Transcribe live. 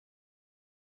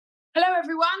Hello,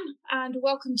 everyone, and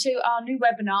welcome to our new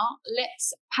webinar,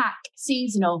 Let's Pack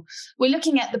Seasonal. We're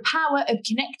looking at the power of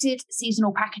connected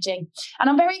seasonal packaging. And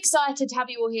I'm very excited to have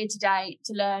you all here today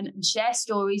to learn and share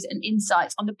stories and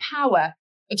insights on the power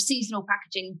of seasonal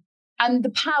packaging and the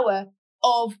power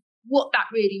of what that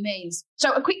really means.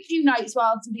 So a quick few notes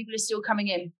while some people are still coming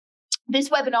in. This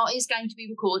webinar is going to be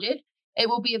recorded. It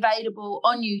will be available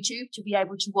on YouTube to be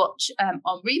able to watch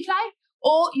on replay,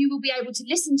 or you will be able to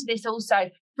listen to this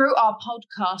also through our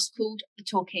podcast called The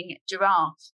Talking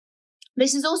Giraffe.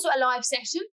 This is also a live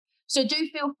session, so do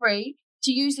feel free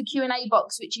to use the Q&A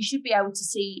box, which you should be able to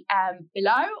see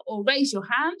below, or raise your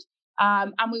hand,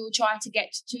 and we will try to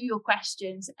get to your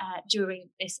questions during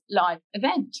this live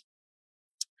event.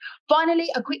 Finally,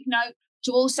 a quick note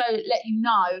to also let you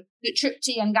know that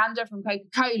Tripti Anganda from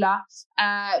Coca-Cola,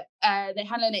 the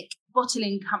Hellenic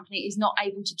bottling company, is not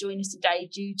able to join us today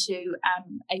due to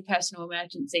a personal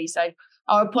emergency. So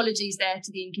our apologies there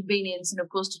to the inconvenience, and of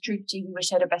course to Tripti, we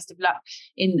wish her the best of luck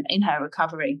in her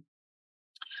recovery.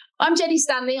 I'm Jenny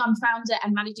Stanley. I'm founder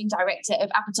and managing director of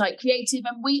Appetite Creative,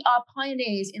 and we are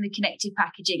pioneers in the connected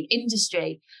packaging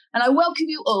industry. And I welcome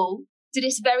you all to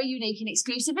this very unique and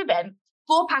exclusive event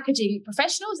for packaging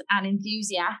professionals and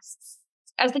enthusiasts.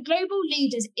 As the global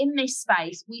leaders in this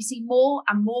space, we see more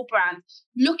and more brands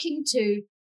looking to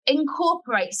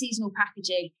incorporate seasonal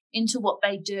packaging into what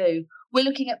they do. We're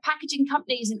looking at packaging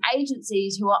companies and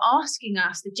agencies who are asking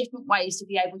us the different ways to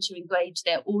be able to engage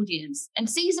their audience. And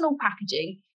seasonal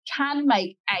packaging can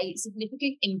make a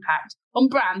significant impact on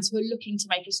brands who are looking to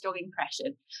make a strong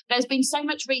impression. There's been so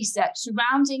much research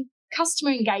surrounding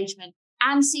customer engagement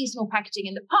and seasonal packaging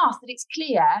in the past that it's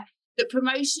clear that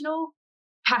promotional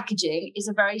packaging is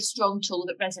a very strong tool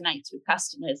that resonates with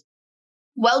customers.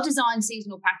 Well-designed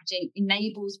seasonal packaging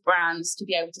enables brands to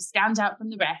be able to stand out from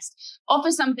the rest, offer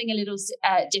something a little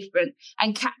different,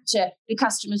 and capture the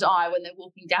customer's eye when they're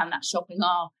walking down that shopping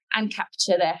aisle, and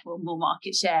capture, therefore, more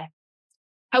market share.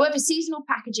 However, seasonal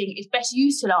packaging is best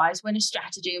utilised when a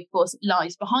strategy, of course,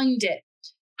 lies behind it.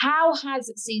 How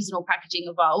has seasonal packaging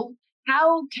evolved?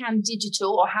 How can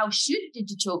digital, or how should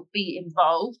digital be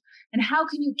involved? And how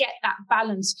can you get that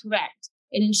balance correct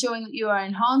in ensuring that you are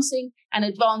enhancing and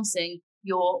advancing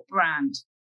your brand?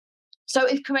 So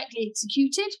if correctly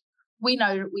executed, we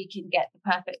know that we can get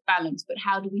the perfect balance, but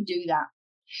how do we do that?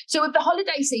 So with the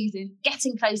holiday season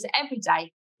getting closer every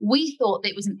day, we thought that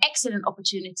it was an excellent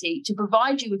opportunity to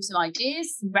provide you with some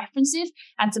ideas, some references,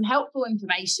 and some helpful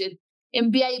information,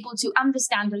 and be able to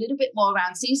understand a little bit more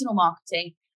around seasonal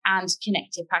marketing and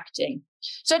connected packaging.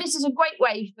 So this is a great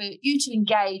way for you to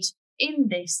engage in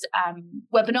this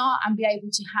webinar and be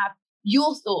able to have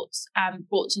your thoughts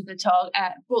brought to the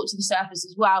surface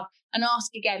as well, and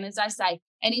ask again, as I say,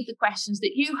 any of the questions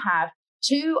that you have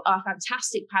to our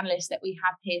fantastic panelists that we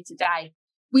have here today.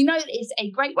 We know that it's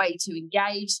a great way to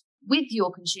engage with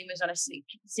your consumers on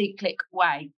a click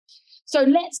way. So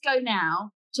let's go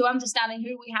now to understanding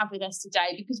who we have with us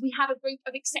today, because we have a group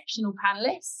of exceptional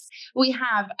panelists. We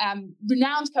have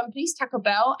renowned companies, Taco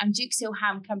Bell and Duke's Hill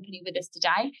Ham Company, with us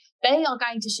today. They are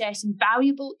going to share some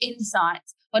valuable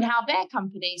insights on how their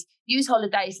companies use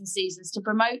holidays and seasons to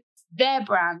promote their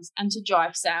brands and to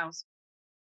drive sales.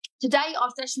 Today, our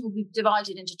session will be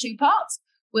divided into two parts.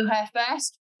 We'll hear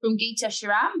first from Geeta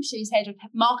Sharam. She's head of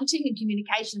marketing and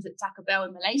communications at Taco Bell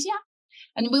in Malaysia.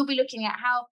 And we'll be looking at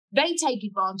how they take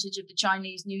advantage of the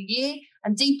Chinese New Year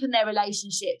and deepen their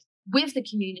relationship with the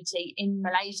community in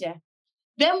Malaysia.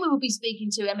 Then we will be speaking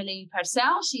to Emmeline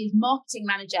Purcell. She is marketing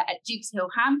manager at Duke's Hill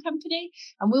Ham Company,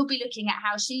 and we'll be looking at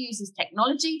how she uses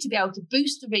technology to be able to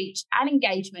boost the reach and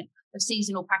engagement of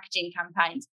seasonal packaging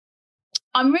campaigns.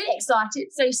 I'm really excited,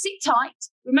 so sit tight.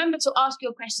 Remember to ask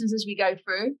your questions as we go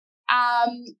through.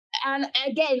 And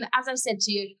again, as I said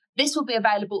to you, this will be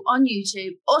available on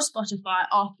YouTube or Spotify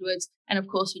afterwards. And of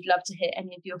course, we'd love to hear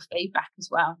any of your feedback as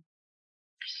well.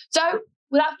 So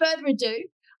without further ado,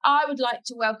 I would like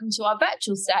to welcome to our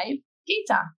virtual stage,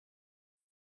 Geeta.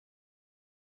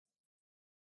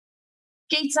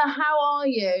 Geeta, how are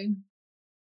you?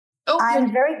 Oh,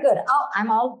 I'm very good. Oh,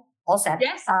 I'm all set.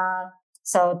 Yes.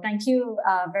 So thank you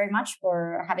very much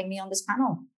for having me on this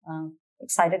panel.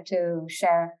 Excited to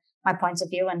share my points of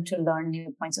view and to learn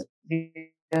new points of view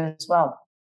as well.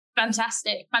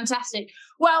 Fantastic.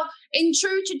 Well, in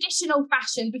true traditional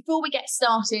fashion, before we get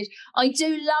started, I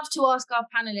do love to ask our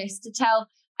panelists to tell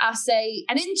us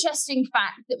an interesting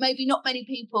fact that maybe not many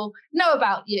people know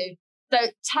about you. So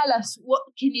tell us, what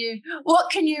can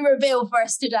you reveal for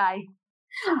us today?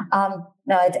 No,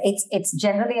 it's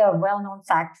generally a well-known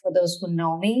fact for those who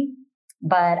know me,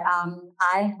 but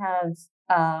I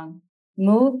have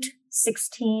moved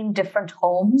 16 different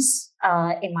homes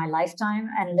in my lifetime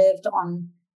and lived on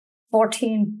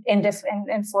 14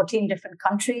 in 14 different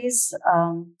countries.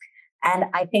 And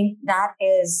I think that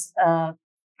is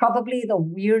probably the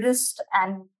weirdest.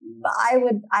 And I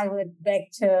would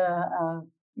beg to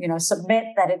submit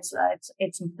that it's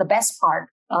the best part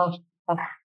of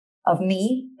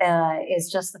me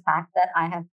is just the fact that I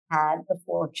have had the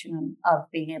fortune of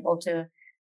being able to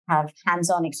have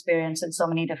hands-on experience in so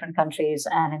many different countries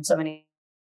and in so many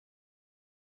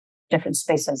different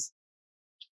spaces.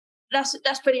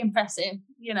 That's pretty impressive.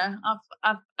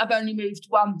 I've only moved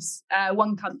once,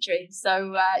 one country,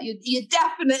 so you're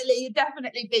definitely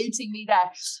beating me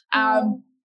there.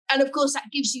 And of course, that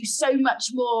gives you so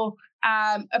much more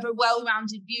of a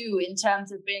well-rounded view in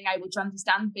terms of being able to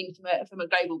understand things from a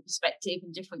global perspective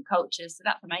and different cultures. So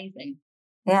that's amazing.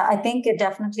 Yeah, I think it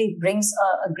definitely brings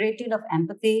a great deal of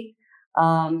empathy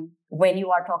when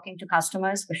you are talking to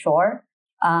customers, for sure.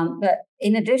 But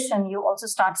in addition, you also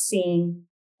start seeing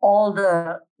all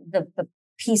the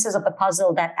pieces of the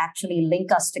puzzle that actually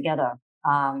link us together,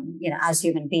 as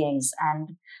human beings.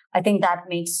 And I think that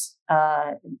makes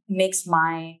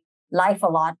my life a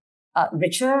lot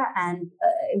richer. And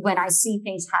when I see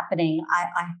things happening,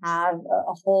 I have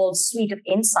a whole suite of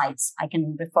insights I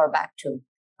can refer back to.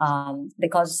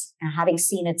 Because having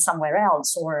seen it somewhere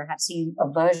else or have seen a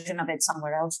version of it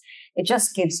somewhere else, it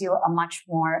just gives you a much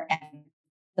more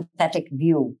empathetic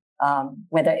view,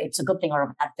 whether it's a good thing or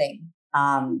a bad thing.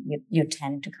 You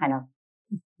tend to kind of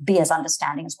be as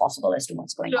understanding as possible as to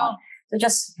what's going on. So it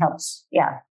just helps.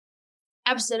 Yeah.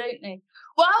 Absolutely.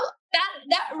 Well,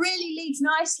 that really leads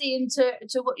nicely into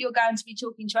what you're going to be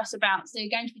talking to us about. So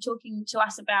you're going to be talking to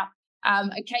us about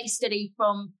a case study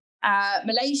from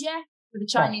Malaysia for the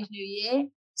Chinese New Year.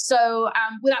 So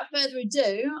without further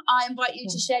ado, I invite you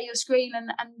to share your screen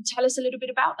and tell us a little bit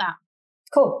about that.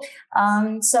 Cool.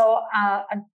 So I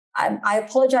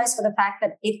apologize for the fact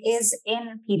that it is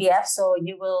in PDF, so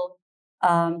you will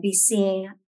be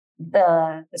seeing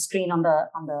the screen on the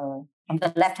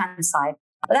left hand side.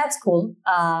 But that's cool.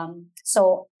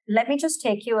 So let me just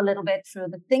take you a little bit through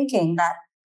the thinking that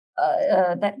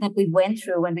we went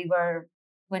through when we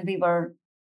were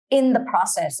in the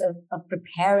process of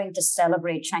preparing to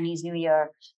celebrate Chinese New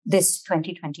Year this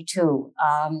 2022.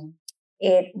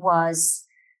 It was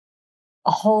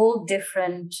a whole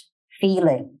different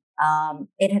feeling.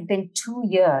 It had been 2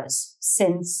 years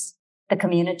since the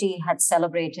community had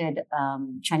celebrated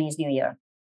Chinese New Year.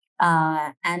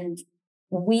 And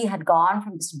we had gone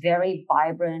from this very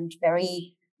vibrant,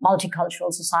 very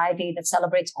multicultural society that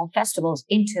celebrates all festivals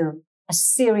into a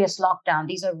serious lockdown.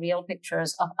 These are real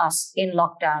pictures of us in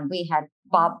lockdown. We had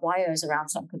barbed wires around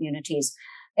some communities.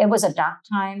 It was a dark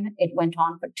time. It went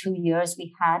on for 2 years.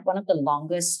 We had one of the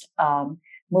longest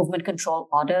movement control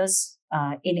orders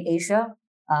in Asia.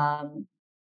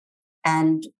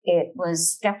 And it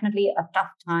was definitely a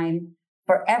tough time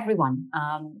for everyone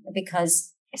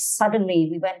because suddenly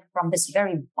we went from this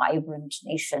very vibrant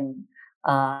nation,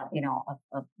 of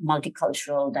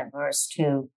multicultural, diverse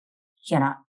to,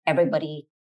 everybody,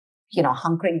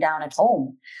 hunkering down at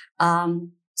home.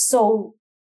 So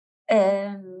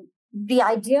the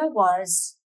idea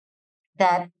was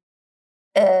that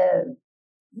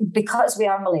because we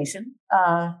are Malaysian,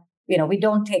 we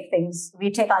don't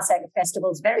we take our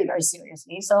festivals very, very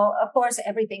seriously. So, of course,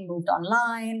 everything moved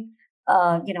online.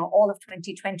 All of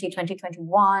 2020,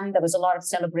 2021, there was a lot of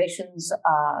celebrations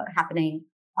happening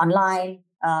online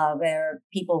where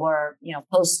people were,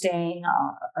 posting.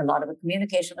 A lot of the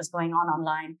communication was going on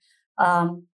online.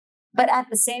 But at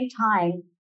the same time,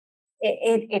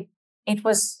 it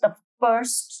was the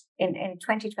first in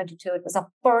 2022. It was the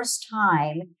first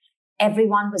time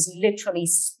everyone was literally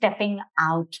stepping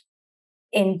out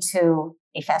into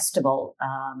a festival,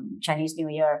 Chinese New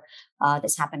Year.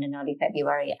 This happened in early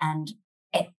February, and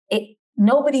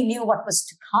nobody knew what was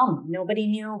to come. Nobody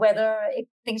knew whether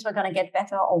things were going to get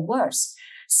better or worse.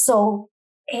 So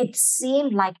it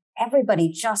seemed like everybody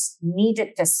just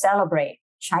needed to celebrate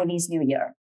Chinese New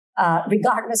Year,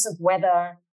 regardless of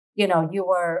whether you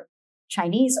were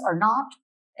Chinese or not.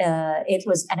 It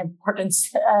was an important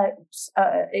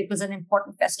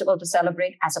festival to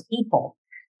celebrate as a people.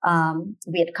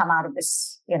 We had come out of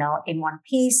this, in one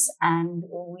piece, and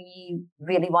we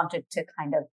really wanted to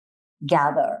kind of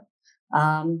gather.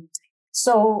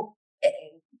 So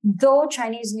though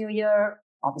Chinese New Year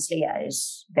obviously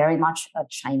is very much a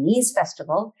Chinese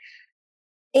festival,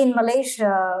 in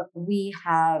Malaysia, we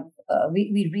have,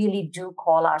 we really do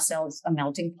call ourselves a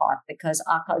melting pot because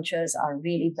our cultures are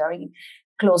really very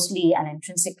closely and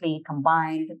intrinsically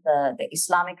combined. The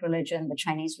Islamic religion, the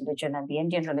Chinese religion, and the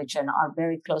Indian religion are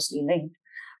very closely linked.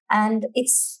 And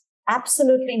it's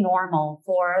absolutely normal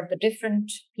for the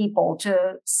different people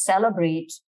to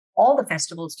celebrate all the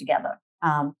festivals together,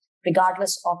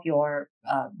 regardless of your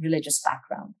religious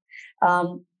background.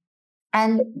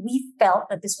 And we felt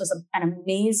that this was an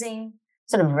amazing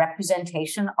sort of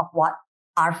representation of what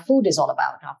our food is all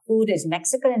about. Our food is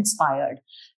Mexican inspired,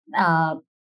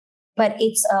 but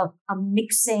it's a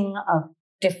mixing of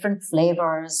different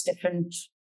flavors, different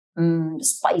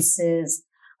spices,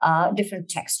 different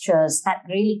textures that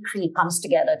really comes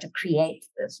together to create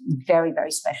this very,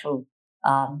 very special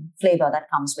flavor that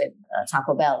comes with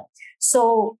Taco Bell.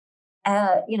 So,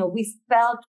 we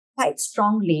felt quite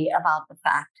strongly about the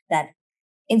fact that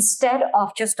instead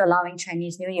of just allowing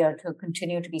Chinese New Year to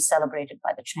continue to be celebrated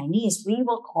by the Chinese, we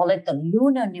will call it the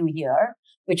Lunar New Year,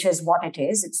 which is what it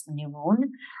is. It's the new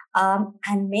moon,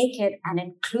 and make it an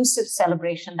inclusive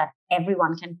celebration that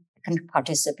everyone can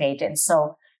participate in.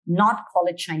 So not call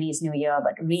it Chinese New Year,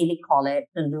 but really call it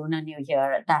the Lunar New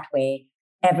Year. That way,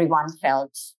 everyone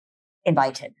felt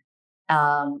invited.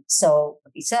 So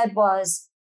what we said was,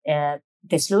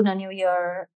 this Lunar New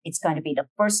Year, it's going to be the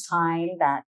first time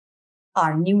that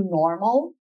our new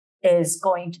normal is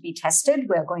going to be tested.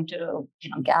 We're going to,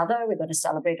 gather. We're going to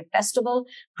celebrate a festival.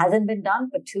 Hasn't been done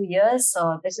for 2 years,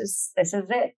 so this is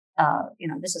it.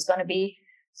 This is going to be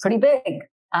pretty big.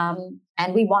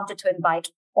 And we wanted to invite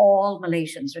all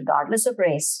Malaysians, regardless of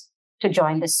race, to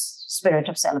join this spirit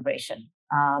of celebration.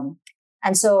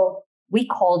 And so we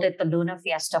called it the Lunar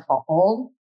Fiesta for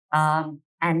All,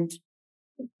 and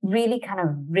really kind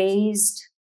of raised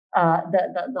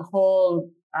the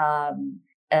whole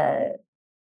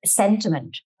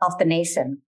sentiment of the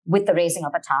nation with the raising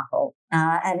of a taco.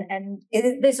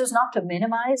 This was not to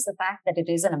minimize the fact that it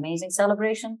is an amazing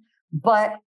celebration,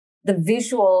 but the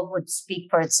visual would speak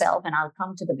for itself, and I'll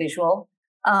come to the visual.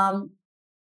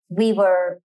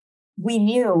 We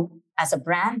knew as a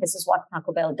brand, this is what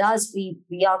Taco Bell does.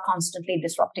 We are constantly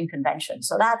disrupting convention.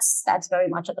 So that's very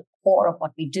much at the core of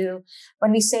what we do.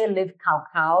 When we say live Cao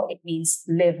Cao, it means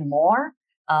live more,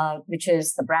 which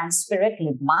is the brand spirit,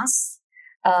 live mas.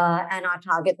 And our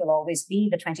target will always be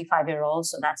the 25-year-old.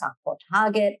 So that's our core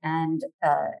target. And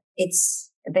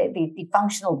it's the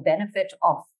functional benefit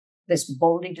of this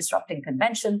boldly disrupting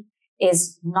convention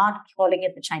is not calling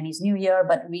it the Chinese New Year,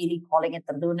 but really calling it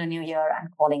the Lunar New Year and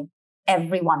calling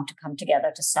everyone to come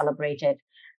together to celebrate it,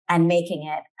 and making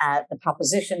it the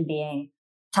proposition being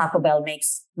Taco Bell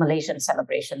makes Malaysian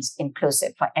celebrations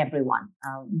inclusive for everyone.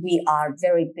 We are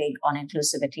very big on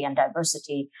inclusivity and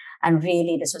diversity, and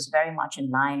really this was very much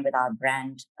in line with our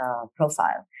brand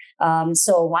profile.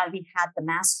 So while we had the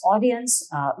mass audience,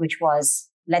 which was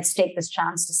let's take this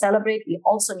chance to celebrate, we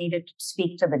also needed to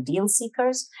speak to the deal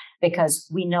seekers, because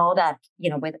we know that,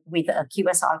 with a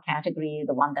QSR category,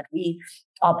 the one that we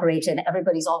operate in,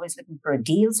 everybody's always looking for a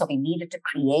deal. So we needed to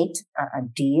create a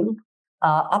deal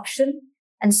option.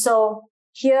 And so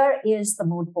here is the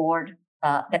mood board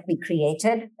that we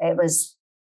created. It was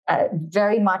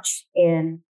very much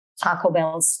in Taco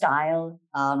Bell style.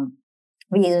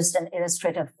 We used an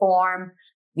illustrative form.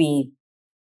 We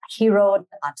heroed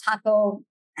our taco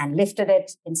and lifted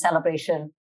it in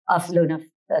celebration of the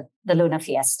Lunar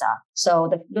Fiesta. So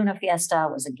the Lunar Fiesta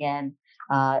was, again,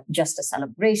 just a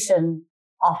celebration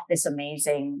of this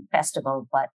amazing festival,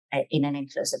 but in an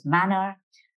inclusive manner.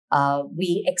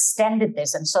 We extended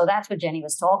this. And so that's what Jenny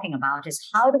was talking about, is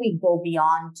how do we go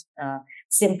beyond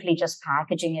simply just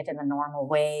packaging it in a normal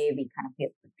way? We kind of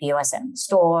put POS in the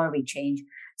store. We change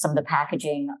some of the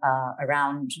packaging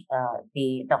around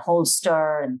the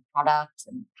holster and product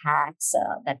and packs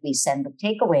that we send the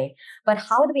takeaway. But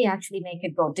how do we actually make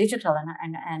it go digital?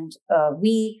 And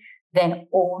we then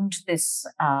owned this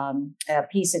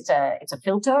piece. It's a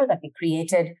filter that we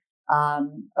created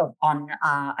on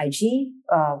IG,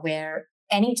 where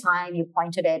anytime you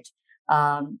pointed it,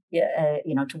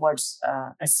 towards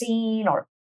a scene or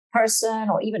person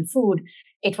or even food,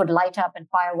 it would light up and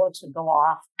fireworks would go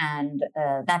off, and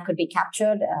that could be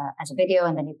captured as a video,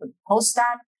 and then you could post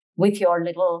that with your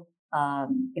little,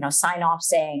 sign off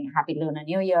saying Happy Lunar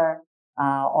New Year,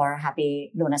 or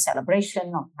Happy Lunar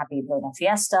Celebration, or Happy Lunar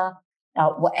Fiesta,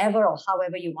 whatever or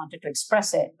however you wanted to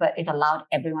express it, but it allowed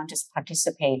everyone to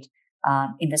participate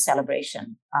in the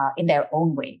celebration in their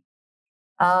own way.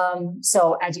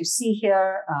 So as you see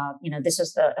here, this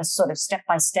is a sort of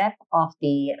step-by-step of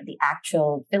the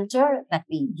actual filter that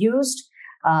we used.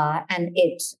 And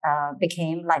it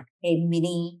became like a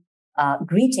mini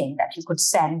greeting that you could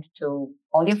send to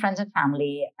all your friends and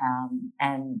family.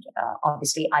 And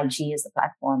obviously, IG is the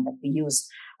platform that we use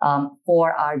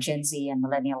for our Gen Z and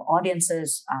millennial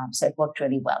audiences. So it worked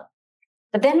really well.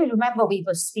 But then remember, we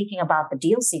were speaking about the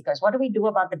deal seekers. What do we do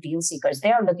about the deal seekers?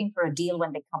 They are looking for a deal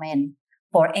when they come in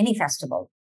for any festival.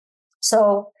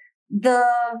 So the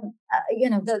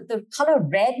color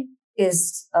red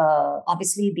is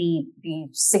obviously the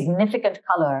significant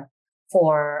color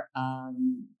for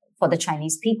the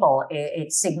Chinese people.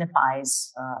 It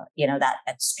signifies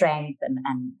that strength, and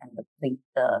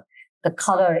the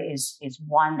color is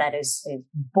one that is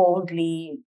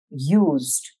boldly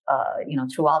used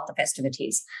throughout the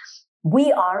festivities.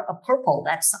 We are a purple.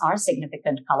 That's our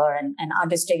significant color and our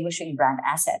distinguishing brand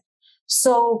asset.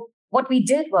 So what we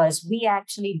did was we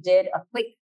actually did a quick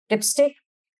dipstick.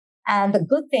 And the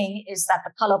good thing is that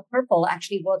the color purple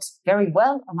actually works very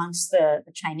well amongst the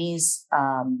Chinese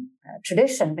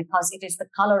tradition, because it is the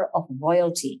color of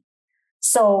royalty.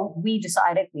 So we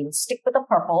decided we'll stick with the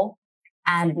purple,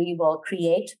 and we will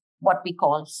create what we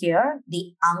call here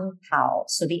the Ang Pao.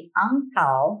 So the Ang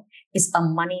Pao is a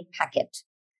money packet.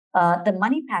 The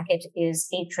money packet is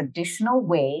a traditional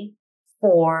way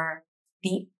for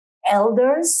the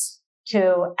elders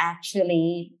to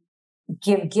actually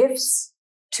give gifts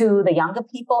to the younger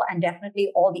people, and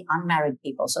definitely all the unmarried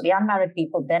people. So the unmarried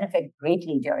people benefit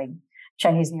greatly during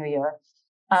Chinese New Year.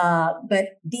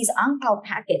 But these Ang Pao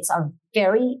packets are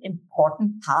very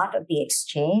important part of the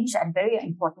exchange and very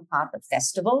important part of the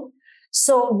festival.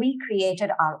 So we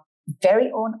created our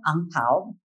very own Ang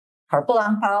Pao, purple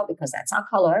Ang Pao, because that's our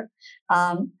color.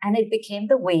 And it became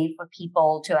the way for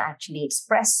people to actually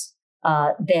express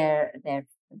their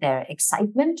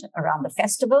excitement around the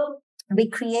festival. We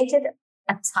created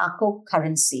a taco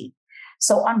currency.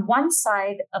 So on one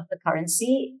side of the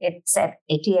currency, it said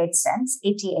 88 cents.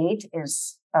 88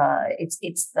 is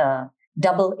it's the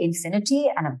double infinity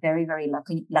and a very, very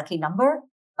lucky number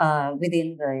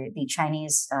within the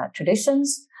Chinese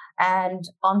traditions. And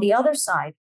on the other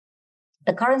side,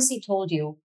 the currency told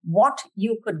you what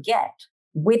you could get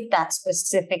with that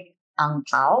specific Ang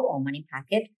Pao or money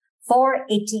packet for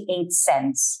 88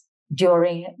 cents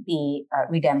during the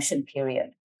redemption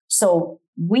period. So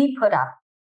we put up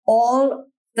all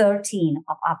 13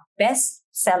 of our best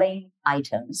selling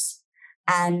items.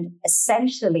 And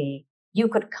essentially, you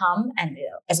could come and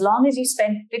as long as you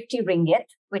spend 50 ringgit,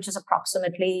 which is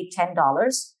approximately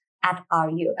 $10 at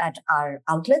our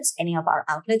outlets, any of our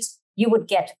outlets, you would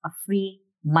get a free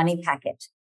money packet.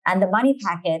 And the money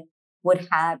packet would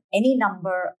have any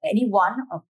one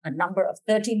of a number of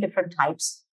 13 different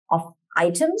types of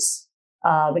items,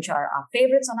 which are our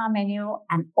favorites on our menu,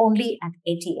 and only at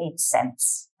 88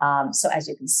 cents. So as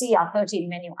you can see, our 13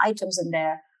 menu items in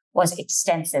there was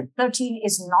extensive. 13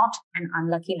 is not an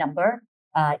unlucky number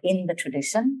in the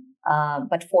tradition,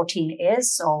 but 14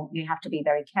 is. So you have to be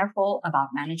very careful about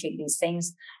managing these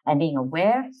things and being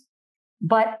aware.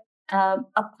 But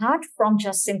apart from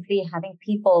just simply having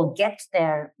people get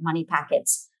their money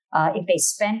packets, if they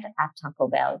spent at Taco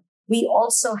Bell, we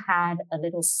also had a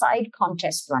little side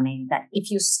contest running that if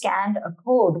you scanned a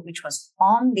code, which was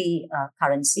on the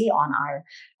currency, on our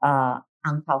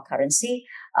Ang Pao currency,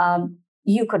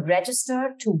 you could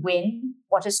register to win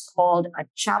what is called a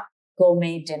Chap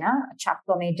Gourmet dinner. A Chap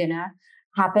Gourmet dinner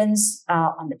happens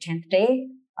on the 10th day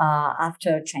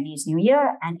after Chinese New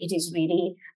Year, and it is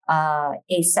really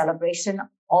a celebration,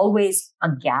 always a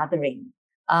gathering.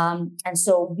 And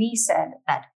so we said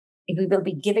that we will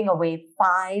be giving away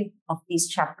 5 of these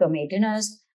Chap Gourmet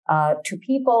dinners to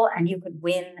people, and you could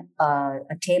win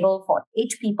a table for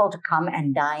 8 people to come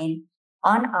and dine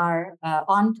on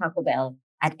on Taco Bell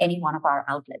at any one of our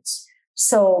outlets.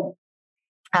 So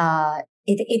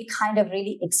it kind of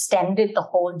really extended the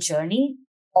whole journey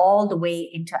all the way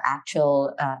into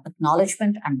actual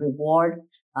acknowledgement and reward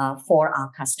for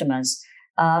our customers.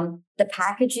 The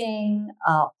packaging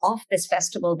of this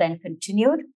festival then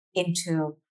continued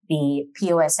into the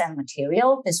POSM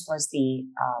material. This was the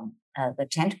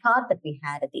tent part that we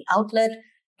had at the outlet,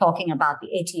 talking about the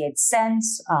 88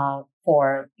 cents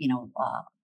for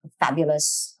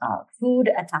fabulous food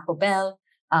at Taco Bell,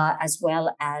 as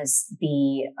well as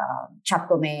the Chap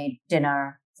Gourmet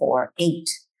dinner for 8,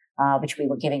 which we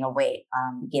were giving away.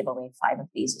 We gave away 5 of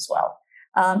these as well.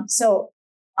 So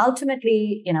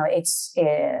ultimately, it's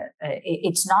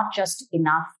not just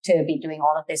enough to be doing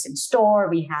all of this in store.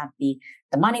 We have the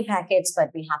money packets, but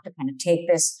we have to kind of take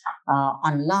this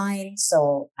online.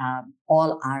 So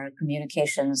all our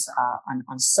communications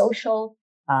on social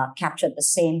captured the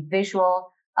same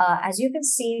visual. As you can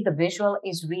see, the visual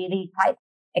is really quite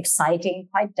exciting,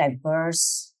 quite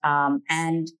diverse,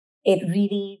 and it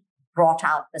really brought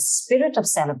out the spirit of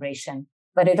celebration,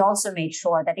 but it also made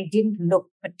sure that it didn't look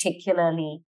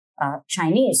particularly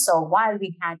Chinese. So while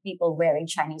we had people wearing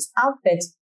Chinese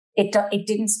outfits, it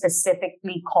didn't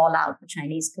specifically call out the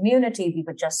Chinese community. We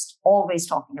were just always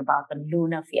talking about the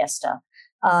Lunar Fiesta,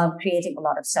 creating a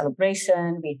lot of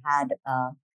celebration. We had,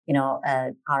 our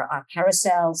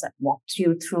carousels that walked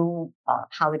you through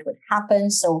how it would happen.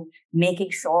 So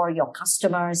making sure your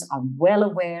customers are well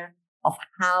aware of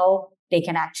how they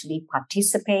can actually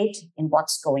participate in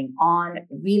what's going on,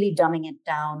 really dumbing it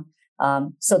down,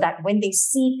 so that when they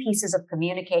see pieces of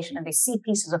communication and they see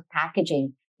pieces of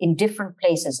packaging in different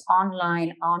places,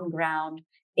 online, on ground,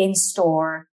 in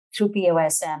store, through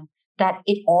POSM, that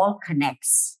it all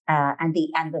connects, and the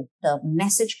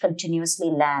message continuously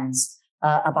lands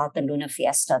about the Lunar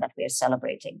Fiesta that we are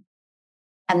celebrating.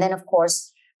 And then, of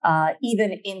course,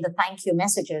 even in the thank you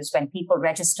messages, when people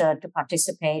registered to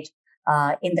participate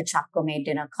in the Chap Gourmet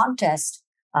dinner contest,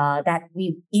 that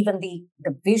even the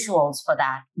visuals for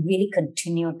that really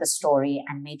continued the story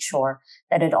and made sure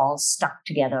that it all stuck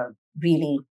together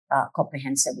really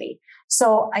comprehensively.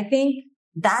 So I think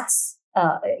that's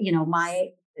my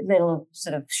little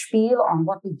sort of spiel on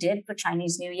what we did for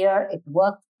Chinese New Year. It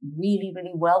worked really,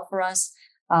 really well for us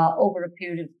over a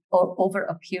period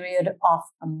of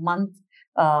a month.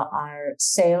 Our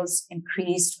sales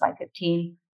increased by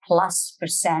 15+%.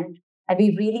 And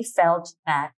we really felt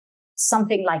that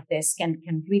something like this can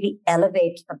really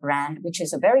elevate the brand, which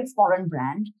is a very foreign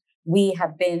brand. We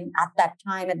have been at that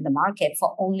time in the market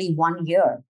for only 1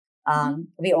 year.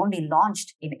 We only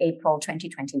launched in April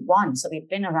 2021. So we've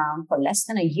been around for less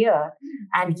than a year.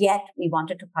 And yet we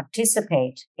wanted to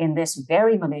participate in this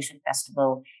very Malaysian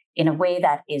festival in a way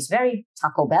that is very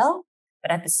Taco Bell,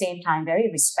 but at the same time, very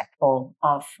respectful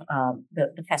of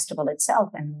the festival itself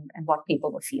and what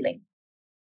people were feeling.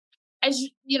 As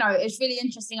you know, it's really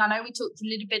interesting. I know we talked a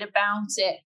little bit about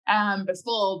it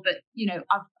before, but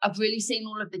I've really seen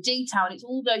all of the detail, and it's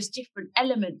all those different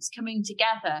elements coming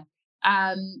together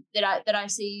that I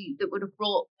see that would have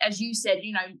brought, as you said,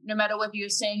 no matter whether you're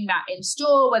seeing that in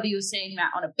store, whether you're seeing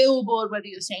that on a billboard, whether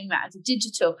you're seeing that as a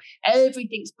digital,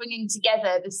 everything's bringing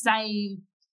together the same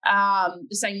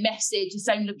message, the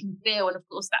same look and feel, and of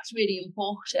course that's really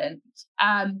important.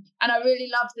 And I really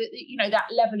love that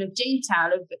that level of detail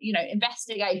of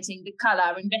investigating the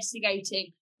color,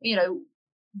 investigating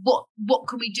what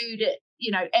can we do that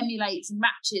emulates and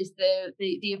matches the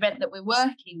event that we're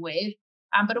working with,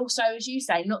 but also, as you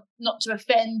say, not to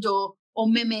offend or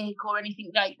mimic or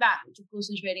anything like that, which of course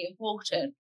is really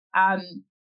important.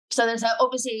 So there's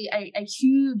obviously a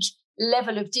huge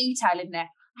level of detail in there.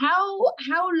 How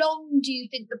long do you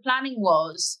think the planning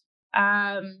was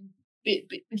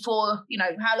before,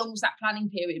 how long was that planning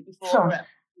period before the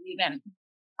event?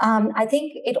 I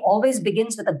think it always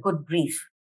begins with a good brief.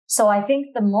 So I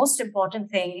think the most important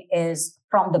thing is,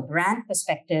 from the brand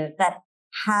perspective, that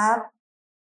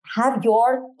have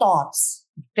your thoughts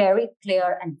very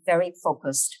clear and very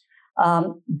focused.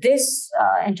 This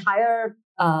entire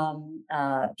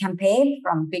campaign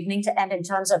from beginning to end, in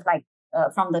terms of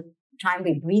from the time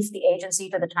we briefed the agency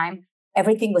to the time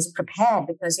everything was prepared,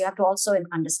 because you have to also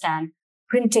understand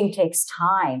printing takes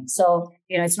time. So,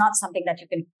 it's not something that you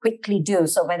can quickly do.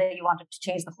 So whether you wanted to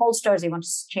change the holsters, you want to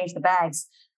change the bags,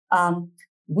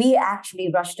 we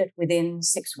actually rushed it within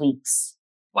 6 weeks.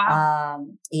 Wow.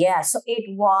 So it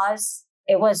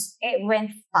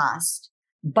went fast.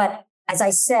 But as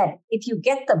I said, if you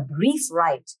get the brief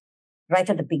right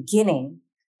at the beginning,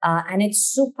 and it's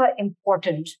super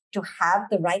important to have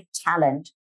the right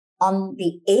talent on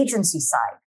the agency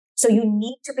side. So you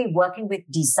need to be working with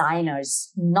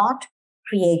designers, not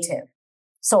creative.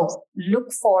 So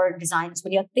look for designers.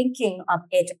 When you're thinking of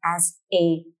it as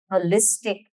a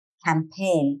holistic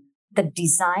campaign, the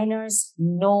designers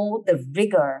know the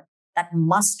rigor that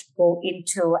must go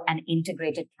into an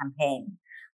integrated campaign.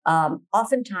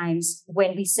 Oftentimes,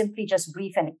 when we simply just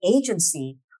brief an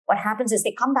agency, what happens is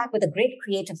they come back with a great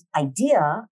creative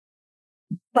idea,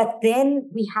 but then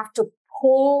we have to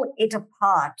pull it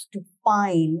apart to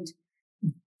find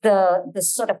the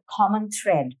sort of common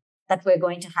thread that we're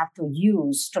going to have to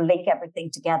use to link everything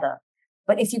together.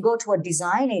 But if you go to a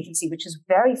design agency, which is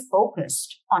very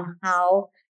focused on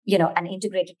how, an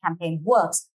integrated campaign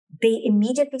works, they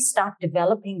immediately start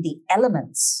developing the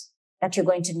elements that you're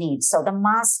going to need. So the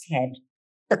masthead,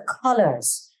 the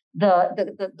colors,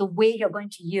 the way you're going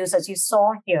to use, as you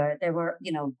saw here, there were,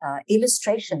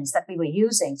 illustrations that we were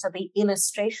using. So the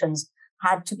illustrations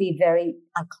had to be very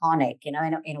iconic, in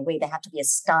a way. There had to be a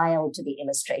style to the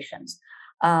illustrations.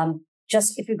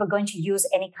 just if you were going to use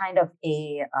any kind of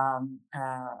you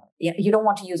don't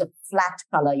want to use a flat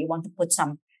color. You want to put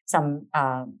some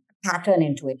pattern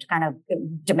into it to kind of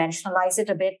dimensionalize it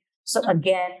a bit. So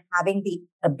again, having the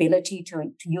ability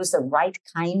to use the right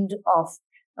kind of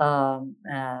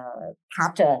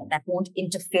pattern that won't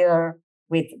interfere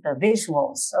with the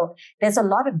visuals. So there's a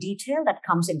lot of detail that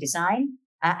comes in design,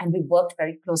 and we worked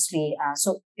very closely.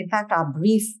 So in fact, our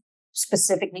brief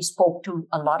specifically spoke to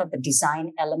a lot of the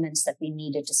design elements that we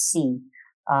needed to see.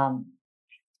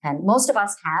 And most of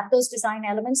us have those design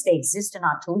elements. They exist in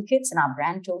our toolkits, in our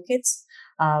brand toolkits.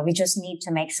 We just need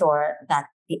to make sure that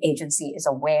the agency is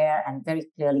aware and very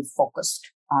clearly focused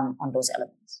on those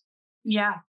elements.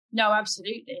 Yeah, no,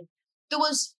 absolutely. There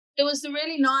was the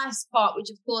really nice part, which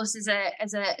of course is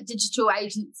as a digital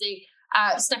agency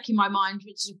stuck in my mind,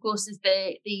 which of course is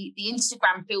the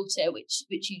Instagram filter,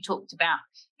 which you talked about.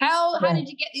 How did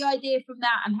you get the idea from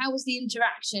that, and how was the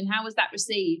interaction? How was that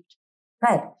received?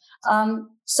 Right.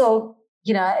 So,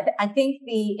 I think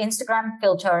the Instagram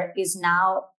filter is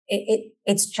now,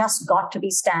 it's just got to be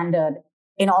standard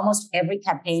in almost every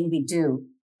campaign we do,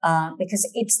 because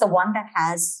it's the one that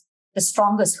has the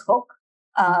strongest hook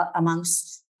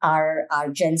amongst our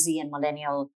Gen Z and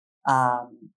millennial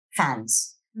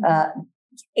fans. Mm-hmm.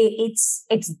 It's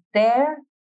there.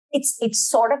 It's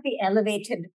sort of the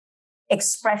elevated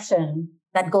expression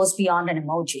that goes beyond an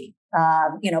emoji.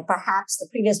 Perhaps the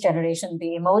previous generation,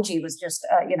 the emoji was just,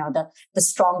 the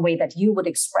strong way that you would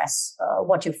express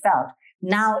what you felt.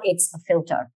 Now it's a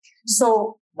filter.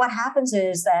 So what happens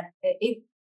is that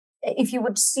if you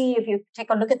take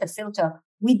a look at the filter,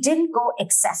 we didn't go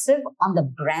excessive on the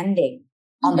branding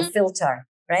on the filter,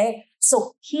 right?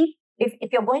 So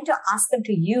if you're going to ask them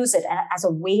to use it as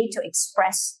a way to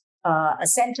express a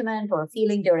sentiment or a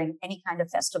feeling during any kind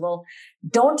of festival,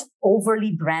 don't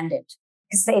overly brand it,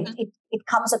 because it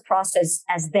comes across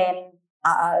as then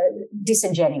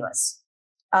disingenuous.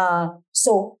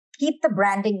 So keep the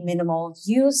branding minimal.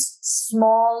 Use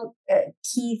small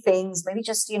key things. Maybe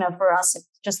just for us,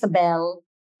 just the bell.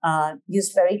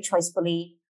 Used very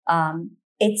choicefully.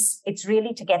 It's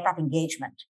really to get that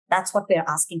engagement. That's what we're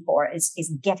asking for.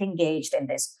 Is get engaged in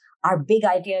this. Our big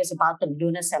idea is about the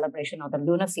Lunar celebration or the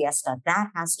Lunar Fiesta.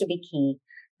 That has to be key.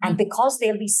 And because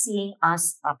they'll be seeing our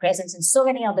presence in so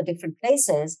many other different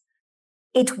places,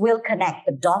 it will connect.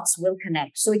 The dots will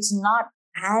connect. So it's not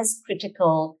as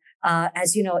critical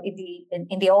as,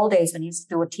 in the old days when you used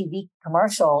to do a TV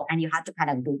commercial and you had to kind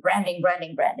of do branding.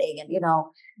 And,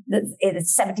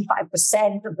 it's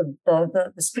 75% of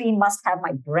the screen must have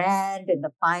my brand in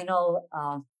the final,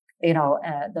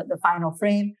 the final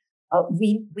frame.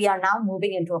 We are now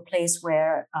moving into a place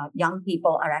where young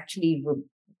people are actually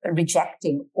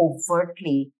rejecting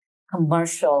overtly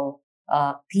commercial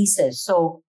pieces.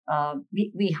 So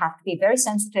we have to be very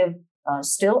sensitive.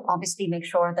 Still, obviously, make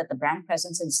sure that the brand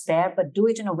presence is there, but do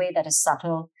it in a way that is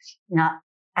subtle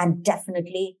and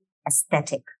definitely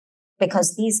aesthetic,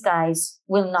 because these guys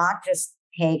will not just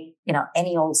take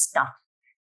any old stuff.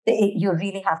 You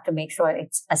really have to make sure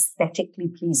it's aesthetically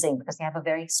pleasing, because they have a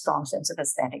very strong sense of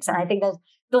aesthetics. And I think that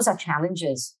those are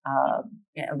challenges,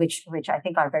 which I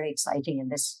think are very exciting in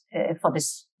this for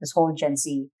this whole Gen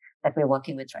Z that we're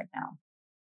working with right now.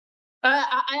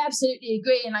 I absolutely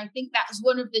agree, and I think that's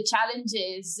one of the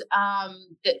challenges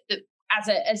that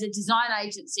as a design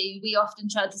agency, we often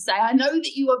try to say, I know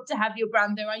that you want to have your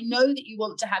brand there, I know that you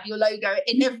want to have your logo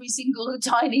in every single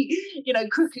tiny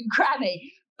crook and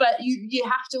cranny. But you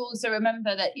have to also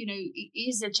remember that, it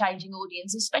is a changing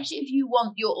audience, especially if you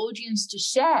want your audience to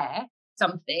share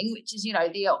something, which is,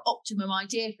 the optimum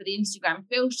idea for the Instagram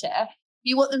filter.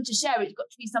 You want them to share. It's got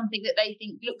to be something that they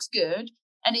think looks good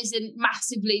and isn't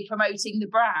massively promoting the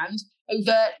brand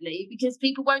overtly, because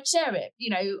people won't share it.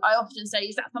 I often say,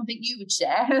 is that something you would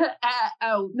share?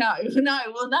 Oh, no.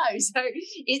 So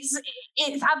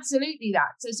it's absolutely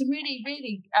that. So some really,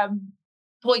 really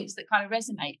points that kind of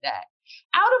resonate there.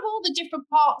 Out of all the different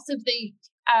parts of the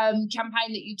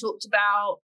campaign that you talked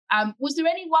about, was there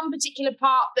any one particular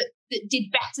part that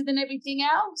did better than everything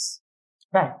else?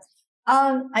 Right.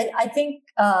 I think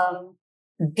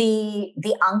the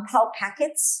Ang Pao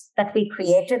packets that we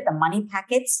created, the money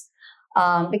packets,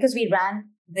 because we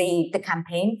ran the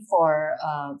campaign for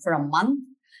a month.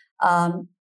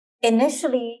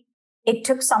 Initially, it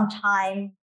took some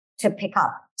time to pick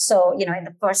up. So, in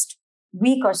the first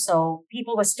week or so,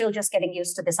 people were still just getting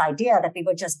used to this idea that we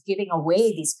were just giving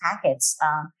away these packets.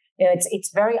 It's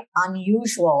very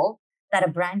unusual that a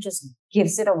brand just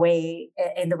gives it away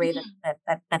in the way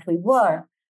that we were.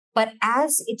 But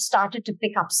as it started to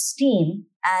pick up steam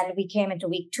and we came into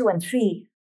week 2 and 3,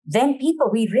 then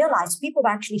we realized people were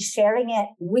actually sharing it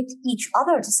with each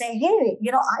other to say, hey,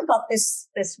 I got this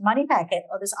money packet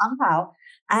or this ang pao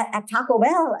at Taco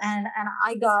Bell, and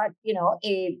I got,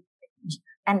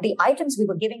 and the items we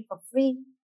were giving for free,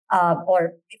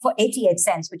 or for 88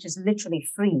 cents, which is literally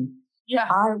free,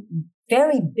 are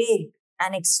very big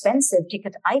and expensive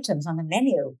ticket items on the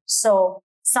menu. So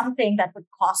something that would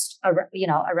cost,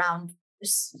 around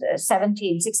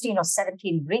 16 or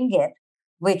 17 ringgit,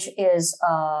 which is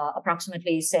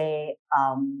approximately, say,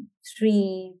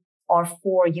 $3 or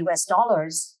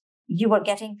 $4, you were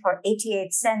getting for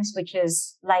 88 cents, which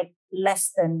is like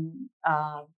less than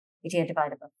 88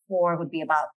 divided by 4 would be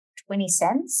about 20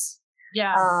 cents.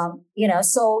 Yeah.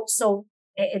 So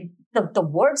the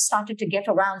word started to get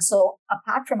around. So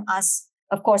apart from us,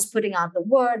 of course, putting out the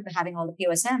word, having all the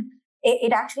POSM,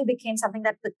 it actually became something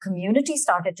that the community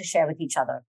started to share with each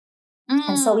other.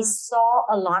 And so we saw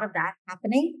a lot of that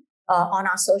happening on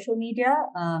our social media.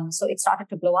 So it started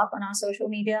to blow up on our social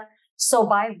media. So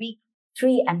by week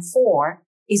 3 and 4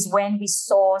 is when we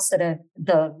saw sort of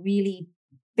the really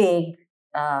big,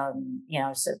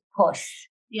 sort of push.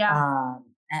 Yeah.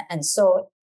 And so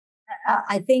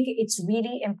I think it's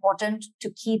really important to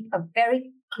keep a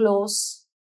very close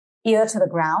ear to the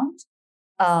ground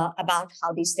about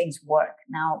how these things work.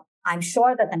 Now, I'm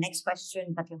sure that the next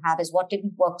question that you have is what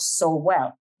didn't work so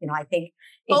well? I think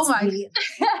it's really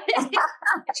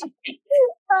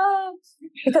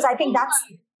because I think that's,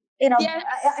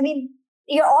 I mean,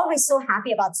 you're always so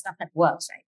happy about stuff that works,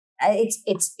 right?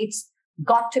 It's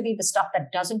got to be the stuff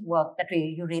that doesn't work that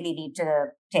you really need to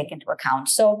take into account.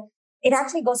 So it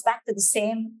actually goes back to the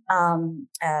same ang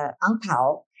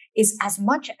pao, is as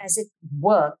much as it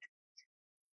worked,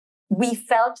 we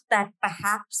felt that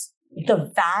perhaps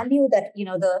the value that,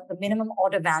 the minimum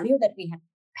order value that we had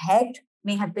pegged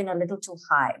may have been a little too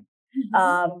high.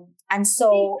 And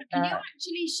so... Can you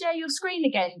actually share your screen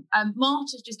again?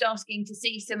 Marta's just asking to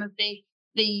see some of the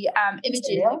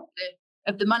images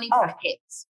of the money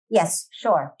packets. Yes,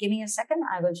 sure. Give me a second.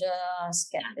 I will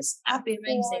just get this. That'd be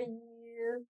amazing.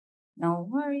 No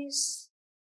worries.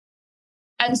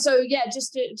 And so,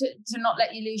 just to not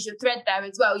let you lose your thread there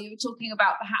as well, you were talking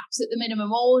about perhaps at the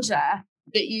minimum order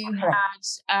that you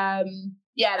had.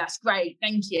 That's great.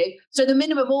 Thank you. So the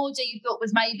minimum order you thought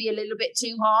was maybe a little bit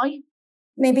too high?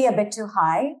 Maybe a bit too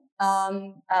high.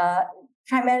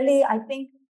 Primarily, I think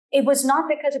it was not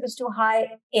because it was too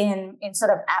high in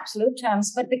sort of absolute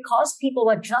terms, but because people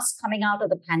were just coming out of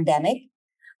the pandemic,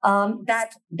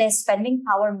 that their spending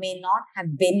power may not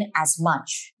have been as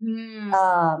much,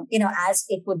 as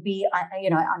it would be,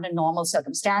 under normal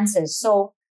circumstances.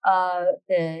 So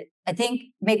I think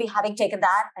maybe having taken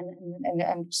that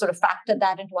and sort of factored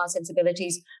that into our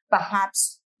sensibilities,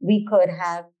 perhaps we could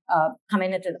have come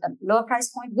in at a lower price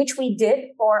point, which we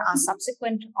did for our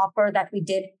subsequent offer that we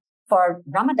did for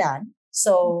Ramadan.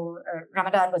 So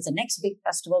Ramadan was the next big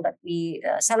festival that we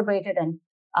celebrated, and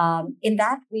in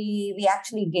that we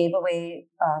actually gave away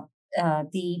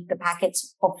the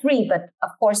packets for free. But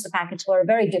of course, the packets were a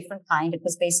very different kind. It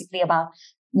was basically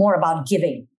more about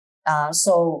giving.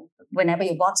 So whenever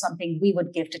you bought something, we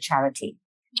would give to charity,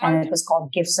 and it was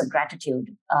called Gifts of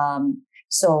Gratitude.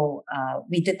 So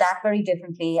we did that very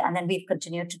differently, and then we've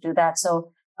continued to do that.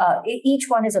 So each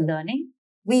one is a learning.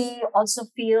 We also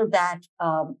feel that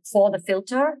for the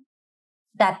filter,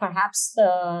 that perhaps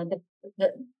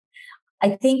I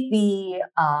think the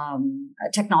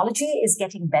technology is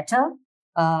getting better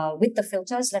with the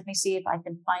filters. Let me see if I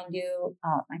can find you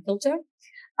my filter.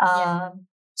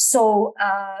 So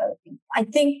I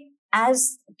think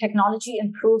as technology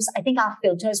improves, I think our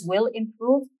filters will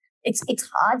improve. It's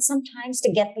hard sometimes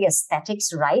to get the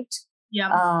aesthetics right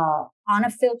on a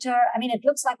filter. I mean, it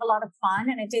looks like a lot of fun,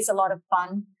 and it is a lot of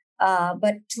fun,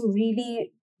 but to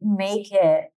really make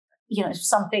it,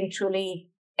 something truly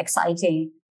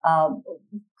exciting,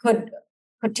 could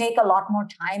take a lot more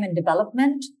time and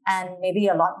development, and maybe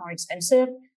a lot more expensive.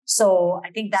 So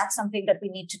I think that's something that we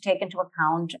need to take into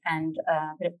account, and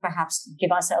perhaps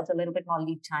give ourselves a little bit more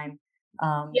lead time.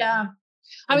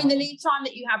 I mean, the lead time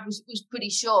that you had was pretty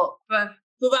short for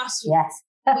us. Yes.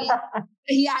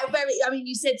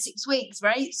 You said 6 weeks,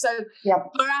 right? So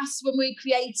for us, when we're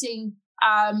creating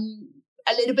a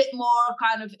little bit more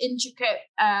kind of intricate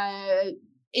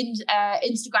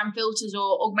Instagram filters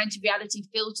or augmented reality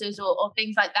filters or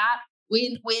things like that,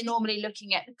 we're normally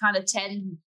looking at kind of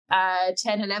 10,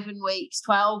 11 weeks,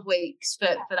 12 weeks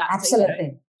for that.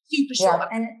 Absolutely. So, super short.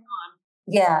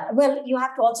 Well, you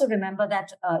have to also remember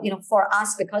that, for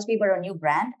us, because we were a new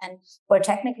brand and we're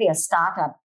technically a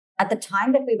startup, at the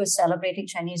time that we were celebrating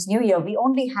Chinese New Year, we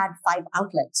only had 5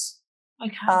 outlets.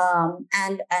 Okay.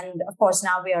 And of course,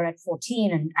 now we are at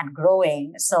 14 and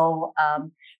growing. So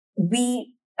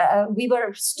we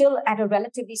were still at a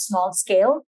relatively small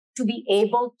scale to be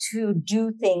able to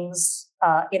do things,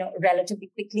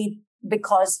 relatively quickly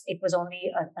because it was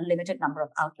only a limited number of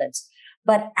outlets.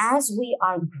 But as we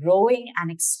are growing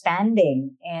and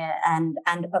expanding, and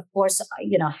of course,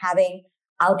 having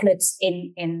outlets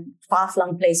in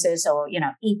far-flung places, or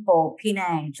Ipoh,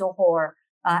 Penang, Johor,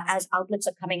 as outlets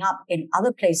are coming up in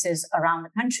other places around the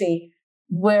country,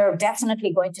 we're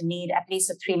definitely going to need at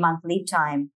least a 3-month lead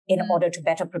time in order to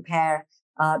better prepare,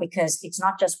 because it's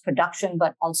not just production,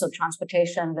 but also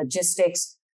transportation,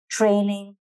 logistics,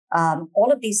 training.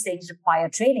 All of these things require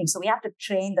training. So we have to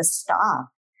train the staff.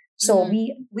 So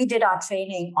we did our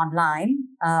training online.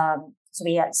 So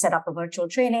we had set up a virtual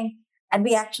training, and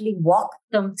we actually walked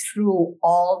them through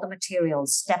all the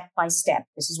materials step by step.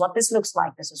 This is what this looks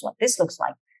like. This is what this looks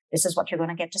like. This is what you're going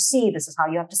to get to see. This is how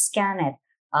you have to scan it.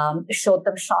 Showed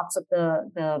them shots of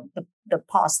the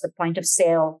POS, the point of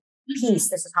sale piece.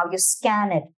 This is how you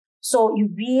scan it. So you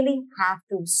really have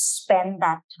to spend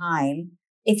that time.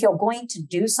 If you're going to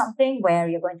do something where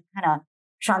you're going to kind of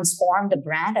transform the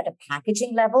brand at a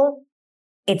packaging level,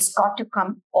 it's got to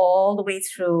come all the way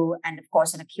through. And of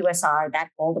course, in a QSR, that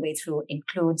all the way through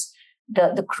includes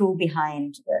the crew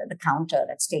behind the counter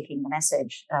that's taking the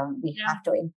message. We have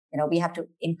to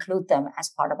include them as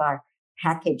part of our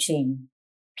packaging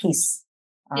piece.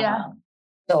 So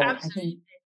absolutely.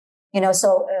 I think,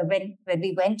 so when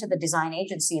we went to the design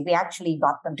agency, we actually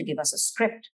got them to give us a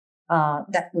script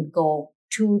that would go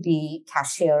to the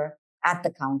cashier at the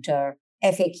counter,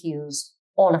 FAQs,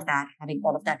 all of that, having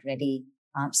all of that ready.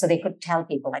 So they could tell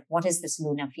people, like, what is this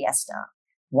Lunar Fiesta?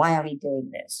 Why are we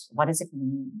doing this? What does it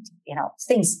mean?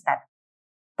 Things that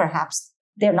perhaps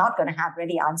they're not going to have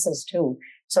ready answers to.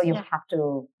 So you have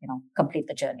to, complete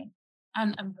the journey.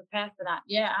 And prepare for that.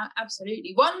 Yeah,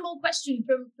 absolutely. One more question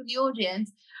from the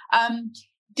audience.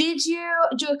 Did you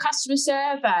do a customer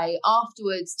survey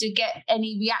afterwards to get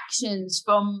any reactions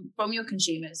from your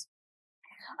consumers?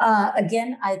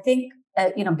 Again, I think,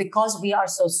 because we are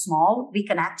so small, we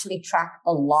can actually track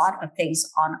a lot of things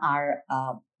on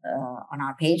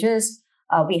our pages.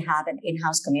 We have an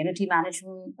in-house community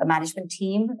management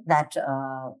team that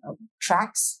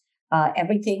tracks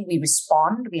everything. We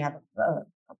respond. We have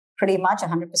pretty much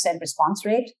 100% response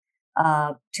rate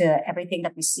to everything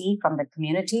that we see from the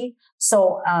community.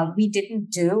 So we didn't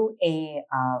do a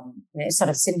sort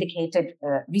of syndicated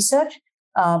research,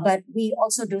 but we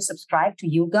also do subscribe to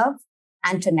YouGov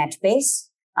and to NetBase.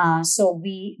 So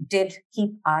we did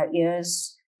keep our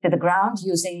ears to the ground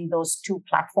using those two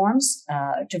platforms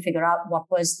to figure out what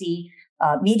was the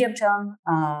medium-term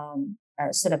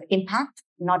sort of impact,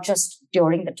 not just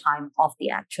during the time of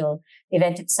the actual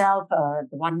event itself, the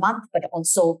 1 month, but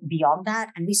also beyond that.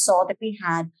 And we saw that we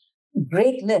had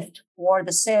great lift for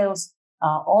the sales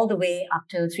all the way up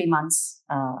to 3 months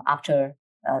after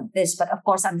this. But of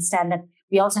course, understand that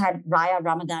we also had Raya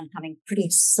Ramadan coming pretty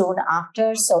soon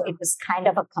after. So it was kind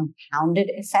of a compounded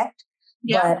effect.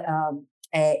 Yeah. But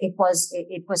it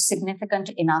was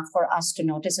significant enough for us to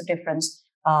notice a difference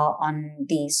on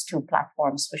these two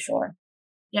platforms for sure.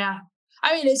 Yeah.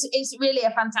 I mean, it's really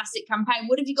a fantastic campaign.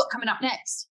 What have you got coming up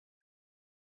next?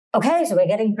 Okay, so we're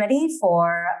getting ready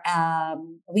for,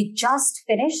 we just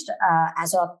finished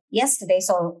as of yesterday.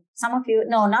 So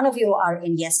none of you are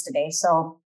in yesterday.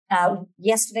 So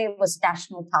yesterday was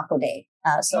National Taco Day.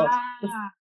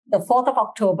 The 4th of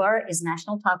October is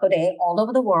National Taco Day all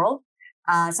over the world.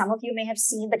 Some of you may have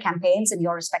seen the campaigns in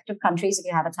your respective countries if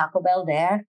you have a Taco Bell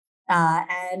there.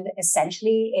 And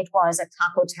essentially, it was a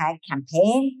taco tag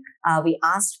campaign. We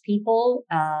asked people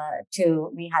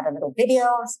we had a little video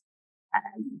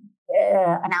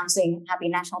announcing Happy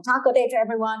National Taco Day to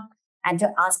everyone, and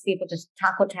to ask people to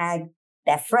taco tag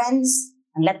their friends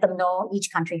and let them know each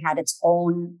country had its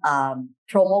own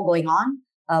promo going on.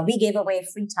 We gave away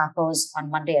free tacos on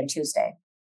Monday and Tuesday.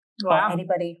 Wow. For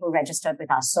anybody who registered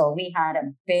with us. So we had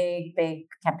a big, big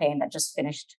campaign that just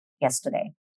finished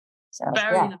yesterday. So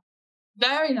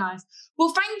Very nice.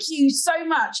 Well, thank you so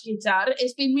much, Gitta.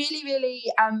 It's been really, really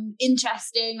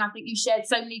interesting. I think you've shared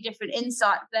so many different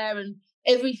insights there, and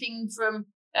everything from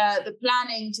the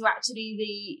planning to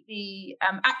actually the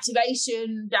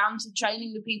activation down to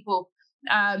training the people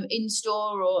in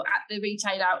store or at the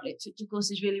retail outlets, which of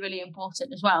course is really, really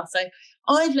important as well. So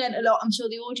I've learned a lot. I'm sure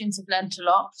the audience have learned a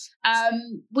lot.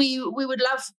 We would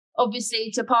love,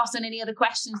 obviously, to pass on any other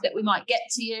questions that we might get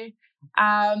to you.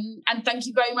 And thank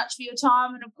you very much for your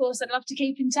time. And of course, I'd love to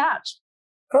keep in touch.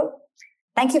 Cool.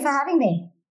 Thank you for having me.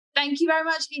 Thank you very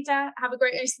much, Gitta. Have a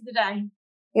great rest of the day.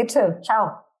 You too.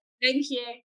 Ciao. Thank you.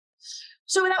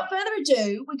 So without further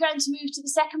ado, we're going to move to the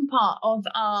second part of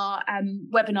our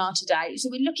webinar today. So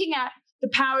we're looking at the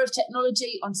power of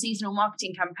technology on seasonal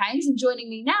marketing campaigns. And joining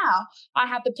me now, I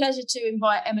have the pleasure to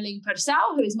invite Emmeline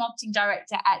Purcell, who is Marketing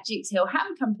Director at Duke's Hill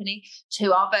Ham Company,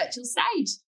 to our virtual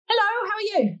stage. Hello, how are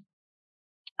you?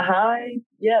 Hi,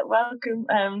 yeah, welcome.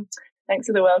 Thanks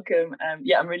for the welcome.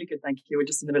 Yeah, I'm really good, thank you. We're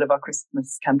just in the middle of our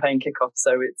Christmas campaign kickoff,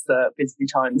 so it's busy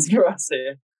times for us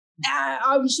here.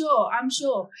 I'm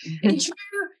sure. In true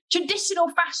traditional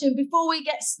fashion, before we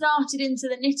get started into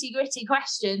the nitty-gritty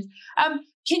questions,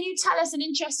 can you tell us an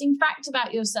interesting fact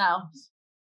about yourself?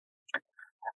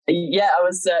 Yeah, I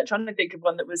was trying to think of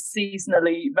one that was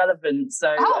seasonally relevant.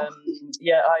 So,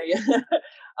 yeah,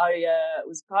 I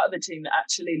was part of the team that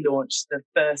actually launched the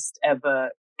first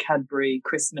ever Cadbury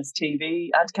Christmas TV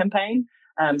ad campaign.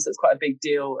 So it's quite a big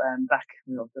deal back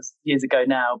just years ago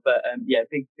now, but yeah,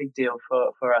 big deal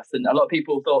for us. And a lot of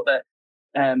people thought that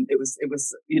it was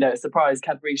a surprise.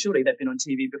 Cadbury, surely they've been on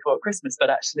TV before at Christmas, but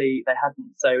actually they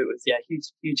hadn't. So it was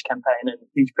huge campaign and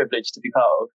huge privilege to be part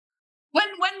of.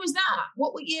 When was that?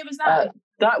 What year was that?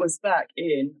 That was back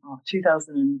in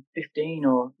 2015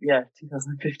 or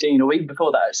 2015 or even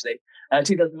before that actually.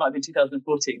 2000 might have been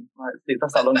 2014. Right,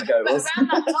 that's how long ago it was. Around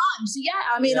that time. So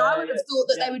yeah, I mean, I would have thought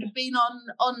that they would have been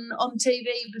on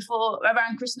TV before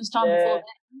around Christmas time before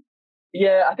then.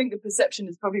 Yeah, I think the perception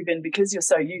has probably been because you're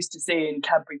so used to seeing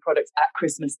Cadbury products at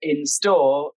Christmas in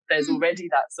store, there's already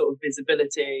that sort of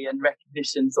visibility and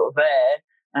recognition sort of there.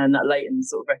 And that latent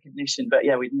sort of recognition. But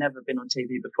yeah, we'd never been on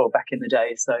TV before back in the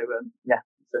day. So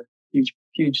it's a huge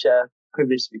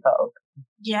privilege to be part of.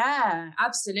 Yeah,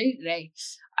 absolutely.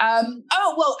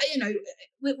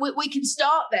 We can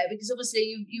start there because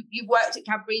obviously you've worked at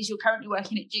Cadbury's, you're currently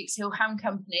working at Duke's Hill Ham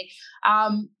Company.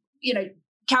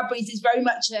 Cadbury's is very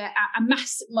much a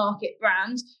mass market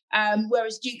brand,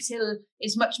 whereas Duke's Hill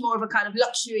is much more of a kind of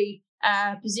luxury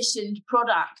positioned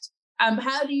product.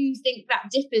 How do you think that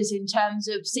differs in terms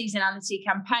of seasonality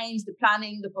campaigns, the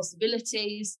planning, the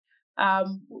possibilities?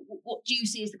 What do you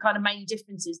see as the kind of main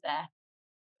differences there?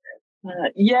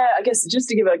 I guess just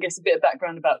to give a bit of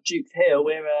background about Duke's Hill,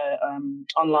 we're an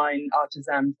online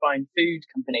artisan fine food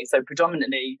company. So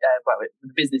predominantly,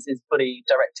 the business is fully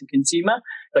direct to consumer.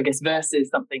 So I guess versus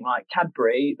something like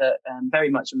Cadbury, that very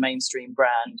much a mainstream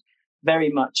brand, very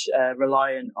much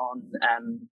reliant on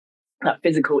that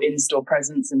physical in-store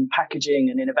presence, and packaging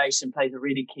and innovation plays a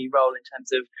really key role in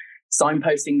terms of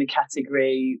signposting the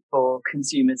category for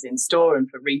consumers in store and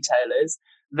for retailers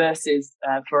versus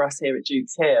for us here at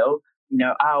Duke's Hill,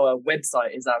 our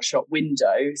website is our shop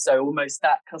window. So almost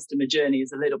that customer journey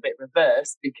is a little bit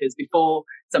reversed because before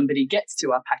somebody gets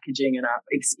to our packaging and our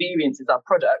experiences our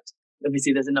product,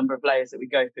 obviously there's a number of layers that we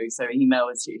go through. So email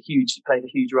is played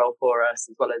a huge role for us,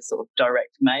 as well as sort of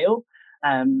direct mail.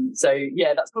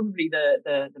 That's probably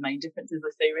the main differences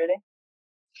I see really.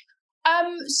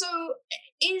 So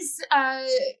is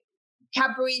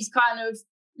Cadbury's kind of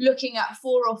looking at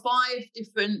 4 or 5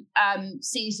 different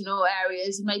seasonal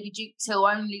areas, and maybe Duke's Hill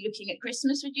only looking at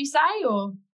Christmas, would you say,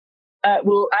 or? I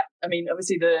mean,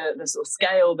 obviously the sort of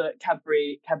scale that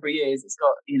Cadbury is, it's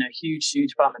got, huge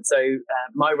department. So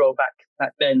my role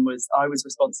back then was I was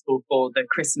responsible for the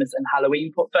Christmas and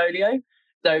Halloween portfolio.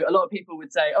 So a lot of people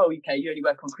would say, oh, okay, you only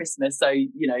work on Christmas, so,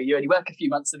 you only work a few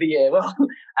months of the year. Well,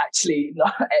 actually,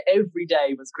 every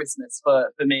day was Christmas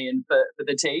for me and for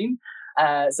the team.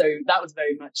 So that was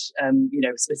very much,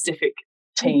 specific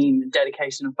team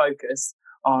dedication and focus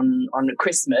on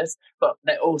Christmas. But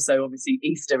also, obviously,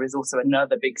 Easter is also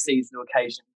another big seasonal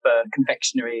occasion for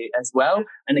confectionery as well.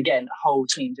 And again, a whole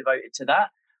team devoted to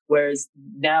that. Whereas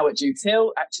now at Duke's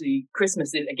Hill, actually,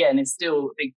 Christmas is still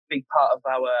a big part of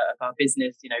our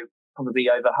business. Probably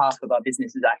over half of our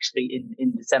business is actually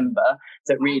in December.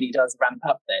 So it really does ramp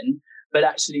up then. But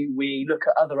actually, we look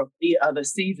at other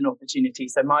season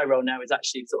opportunities. So my role now is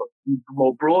actually sort of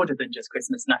more broader than just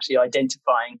Christmas, and actually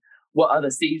identifying what other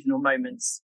seasonal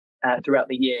moments throughout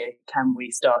the year can we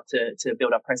start to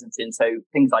build our presence in. So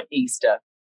things like Easter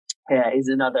is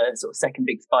another sort of second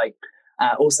big spike.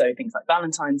 Also, things like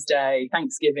Valentine's Day,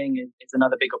 Thanksgiving is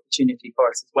another big opportunity for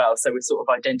us as well. So we're sort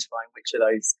of identifying which of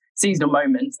those seasonal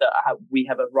moments that we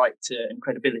have a right to and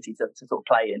credibility to sort of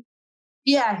play in.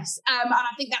 Yes, and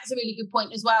I think that's a really good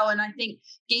point as well. And I think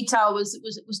Geeta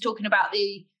was talking about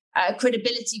the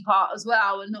credibility part as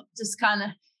well, and not just kind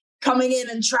of coming in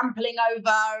and trampling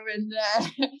over and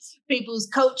people's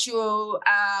cultural,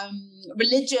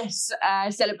 religious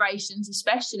celebrations,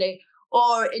 especially.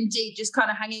 Or indeed just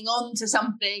kind of hanging on to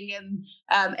something and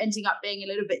ending up being a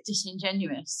little bit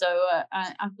disingenuous. So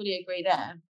I fully agree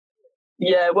there.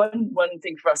 Yeah, one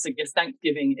thing for us, I guess,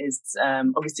 Thanksgiving is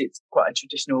obviously it's quite a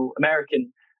traditional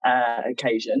American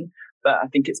occasion, but I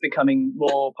think it's becoming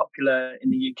more popular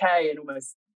in the UK, and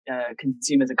almost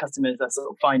consumers and customers are sort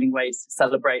of finding ways to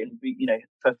celebrate and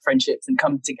for friendships and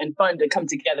come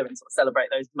together and sort of celebrate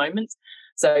those moments.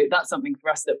 So that's something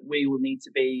for us that we will need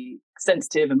to be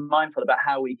sensitive and mindful about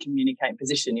how we communicate and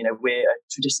position. We're a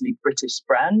traditionally British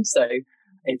brand, so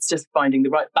it's just finding the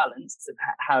right balance of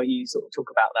how you sort of talk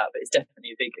about that. But it's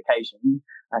definitely a big occasion,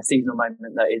 a seasonal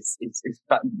moment that is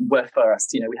worth for us.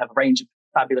 We have a range of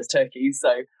fabulous turkeys,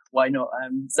 so why not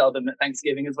sell them at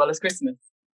Thanksgiving as well as Christmas?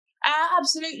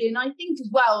 Absolutely. And I think as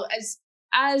well,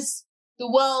 as the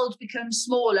world becomes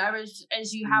smaller,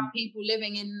 as you have people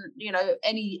living in,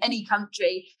 any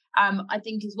country, I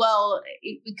think as well,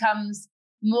 it becomes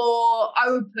more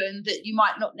open that you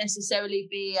might not necessarily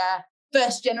be a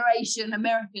first generation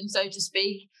American, so to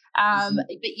speak,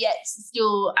 but yet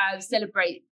still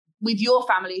celebrate with your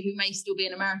family who may still be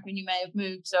an American, you may have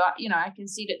moved. So, I can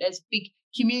see that there's big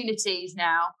communities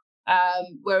now,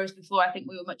 whereas before I think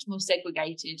we were much more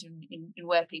segregated in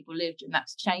where people lived, and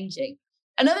that's changing.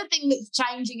 Another thing that's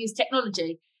changing is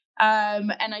technology.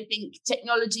 And I think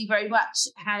technology very much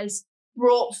has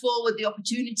brought forward the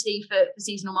opportunity for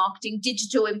seasonal marketing.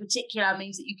 Digital in particular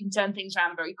means that you can turn things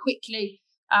around very quickly.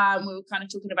 We were kind of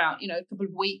talking about, a couple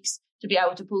of weeks to be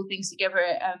able to pull things together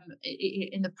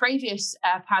in the previous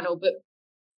panel. But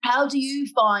how do you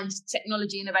find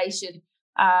technology innovation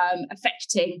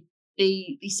affecting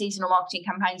the seasonal marketing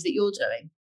campaigns that you're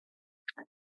doing?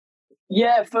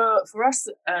 Yeah, for us,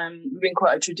 we've been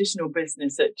quite a traditional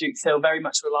business at Dukes Hill, very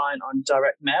much reliant on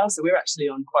direct mail. So we're actually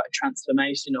on quite a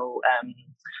transformational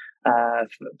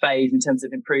phase in terms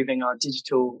of improving our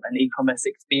digital and e-commerce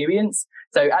experience.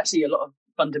 So actually a lot of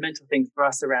fundamental things for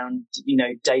us around,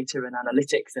 data and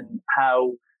analytics, and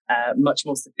how much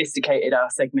more sophisticated our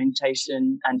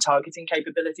segmentation and targeting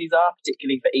capabilities are,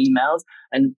 particularly for emails,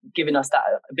 and giving us that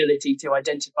ability to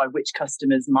identify which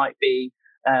customers might be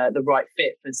the right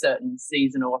fit for certain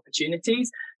seasonal opportunities.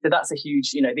 So that's a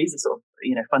huge, these are sort of,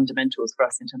 fundamentals for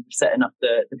us in terms of setting up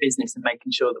the business and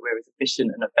making sure that we're as efficient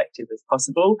and effective as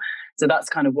possible. So that's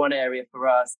kind of one area for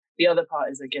us. The other part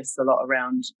is, I guess, a lot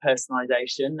around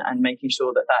personalization and making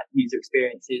sure that user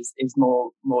experience is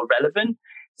more relevant.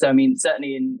 So, I mean,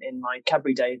 certainly in my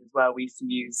Cadbury days as well, we used to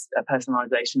use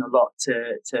personalization a lot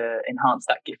to enhance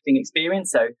that gifting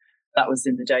experience. So that was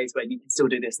in the days when you can still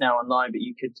do this now online, but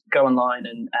you could go online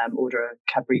and order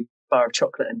a Cadbury bar of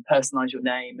chocolate and personalize your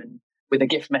name and with a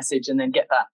gift message, and then get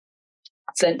that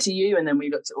sent to you. And then we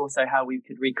looked at also how we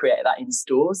could recreate that in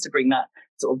stores to bring that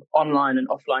sort of online and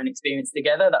offline experience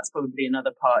together. That's probably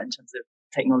another part in terms of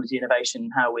technology innovation,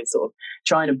 how we're sort of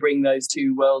trying to bring those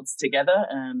two worlds together,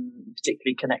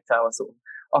 particularly connect our sort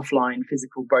of offline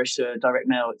physical brochure direct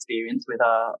mail experience with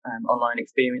our online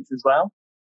experience as well.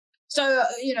 So,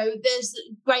 there's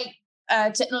great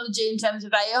technology in terms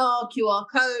of AR, QR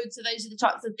codes. So those are the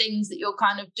types of things that you're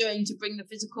kind of doing to bring the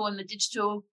physical and the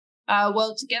digital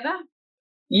world together?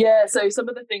 Yeah, so some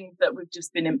of the things that we've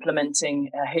just been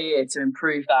implementing here to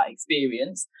improve that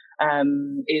experience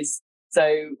is,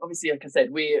 so obviously, like I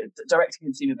said, we're direct to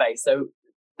consumer based. So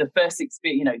the first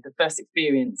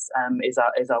experience, is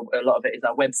a lot of it is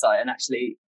our website. And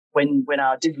actually, when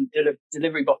our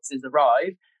delivery boxes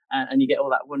arrive and you get all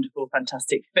that wonderful,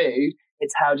 fantastic food,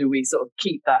 it's how do we sort of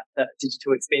keep that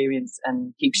digital experience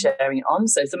and keep sharing it on.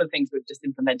 So some of the things we've just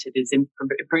implemented is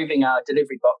improving our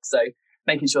delivery box. So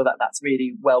making sure that that's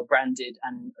really well branded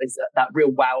and is that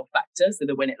real wow factor, so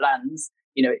that when it lands,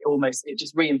 it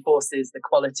just reinforces the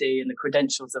quality and the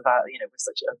credentials of our, we're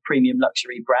such a premium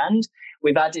luxury brand.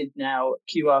 We've added now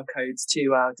QR codes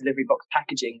to our delivery box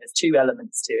packaging. There's two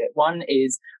elements to it. One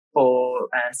is for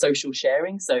social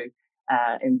sharing. So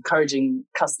encouraging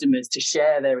customers to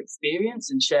share their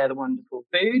experience and share the wonderful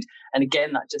food. And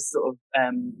again, that just sort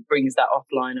of brings that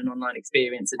offline and online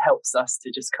experience and helps us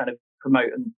to just kind of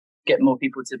promote and get more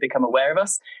people to become aware of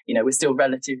us. We're still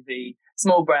relatively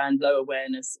small brand, low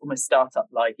awareness, almost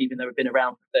startup-like, even though we've been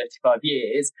around for 35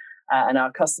 years. And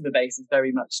our customer base is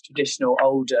very much traditional,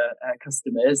 older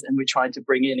customers, and we're trying to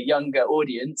bring in a younger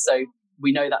audience. So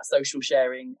we know that social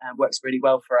sharing works really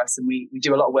well for us, and we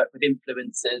do a lot of work with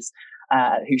influencers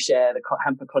who share the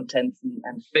hamper content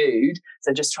and food.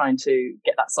 So just trying to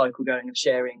get that cycle going of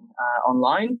sharing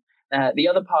online. The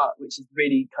other part, which is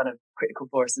really kind of critical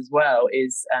for us as well,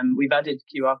 is we've added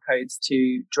QR codes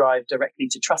to drive directly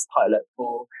to Trustpilot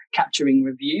for capturing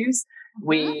reviews.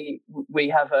 Mm-hmm. We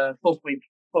have a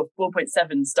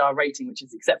 4.7 star rating, which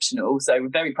is exceptional. So we're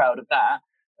very proud of that.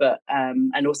 But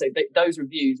and also those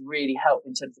reviews really help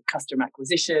in terms of customer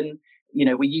acquisition.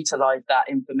 we utilize that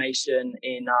information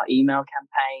in our email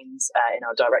campaigns, in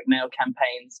our direct mail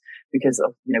campaigns, because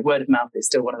of, word of mouth is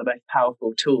still one of the most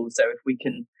powerful tools. So if we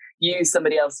can use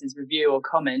somebody else's review or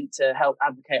comment to help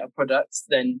advocate our products,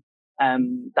 then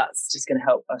that's just going to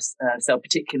help us sell,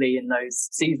 particularly in those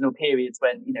seasonal periods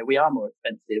when, we are more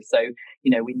expensive. So,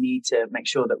 we need to make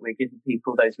sure that we're giving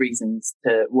people those reasons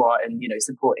to why, and,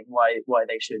 supporting why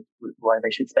they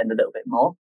should spend a little bit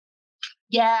more.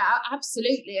 Yeah,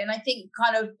 absolutely. And I think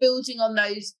kind of building on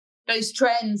those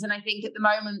trends. And I think at the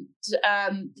moment,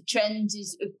 the trend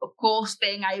is, of course,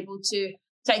 being able to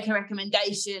take a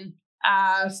recommendation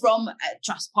from a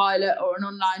Trustpilot or an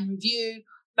online review,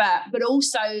 but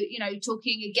also,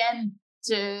 talking again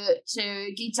to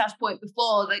Geeta's point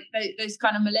before, like those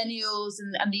kind of millennials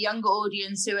and the younger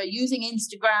audience who are using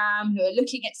Instagram, who are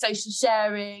looking at social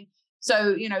sharing.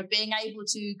 So, being able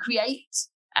to create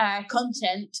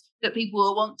content that people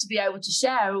will want to be able to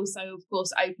share also, of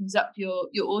course, opens up your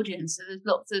audience. So there's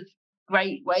lots of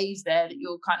great ways there that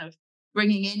you're kind of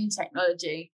bringing in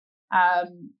technology.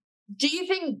 Do you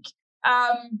think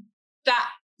that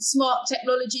smart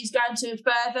technology is going to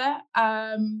further?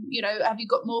 Have you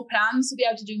got more plans to be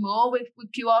able to do more with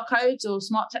QR codes or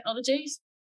smart technologies?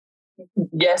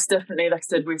 Yes, definitely. Like I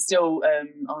said, we're still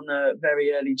on a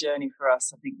very early journey for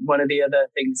us. I think one of the other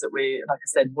things that we, like I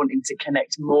said, wanting to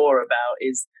connect more about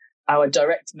is our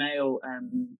direct mail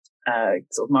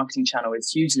sort of marketing channel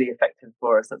is hugely effective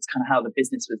for us. That's kind of how the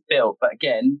business was built. But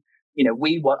again,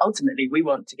 we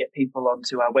want to get people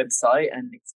onto our website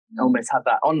and almost have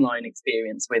that online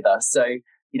experience with us. So,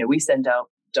 we send out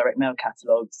direct mail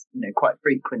catalogs, quite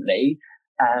frequently.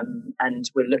 And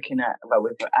we're looking at,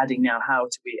 we're adding now how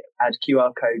do we add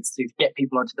QR codes to get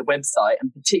people onto the website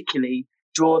and particularly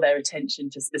draw their attention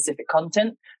to specific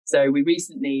content. So we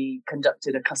recently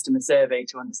conducted a customer survey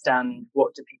to understand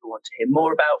what do people want to hear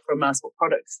more about from us, what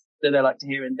products do they like to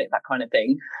hear, and that kind of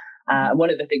thing. One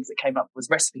of the things that came up was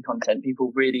recipe content.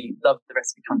 People really loved the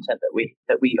recipe content that we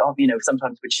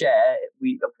sometimes would share.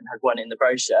 We often had one in the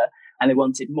brochure and they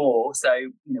wanted more. So,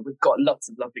 we've got lots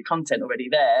of lovely content already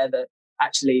there that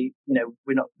actually,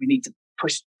 we need to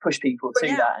push people to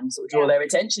that and sort of draw their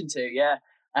attention to,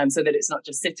 so that it's not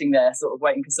just sitting there sort of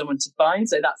waiting for someone to find.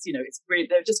 So that's,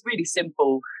 they're just really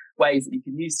simple ways that you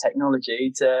can use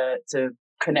technology to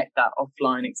connect that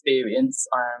offline experience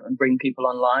and bring people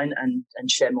online and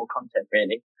share more content,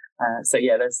 really.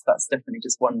 That's definitely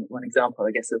just one example,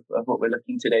 I guess, of what we're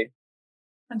looking to do.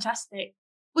 Fantastic.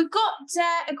 We've got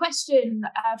a question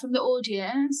from the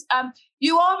audience.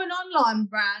 You are an online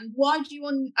brand. Why do you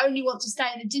only want to stay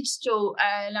in the digital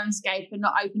landscape and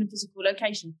not open a physical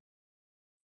location?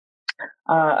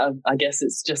 I guess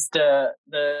it's just the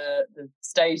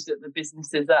stage that the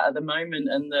business is at the moment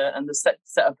and the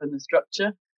setup and the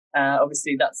structure.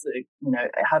 Obviously, that's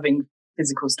having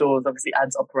physical stores obviously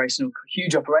adds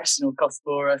huge operational costs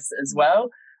for us as well.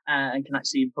 And can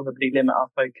actually probably limit our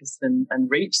focus and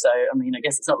reach. So, I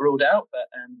guess it's not ruled out, but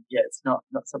it's not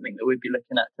something that we'd be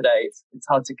looking at today. It's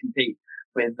hard to compete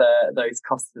with those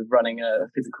costs of running a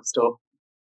physical store.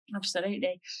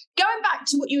 Absolutely. Going back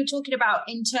to what you were talking about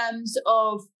in terms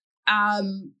of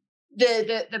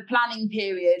the planning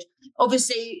period.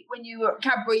 Obviously, when you were at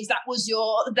Cadbury's, that was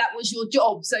your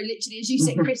job. So literally, as you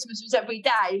said, Christmas was every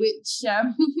day, which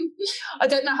I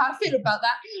don't know how I feel about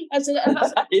that. That's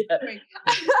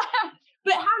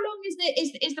But how long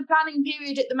is the planning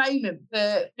period at the moment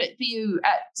for you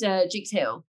at Jigs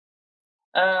Hill?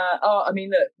 Look,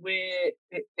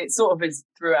 it sort of is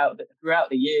throughout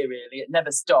the year, really. It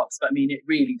never stops, but it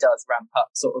really does ramp up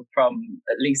sort of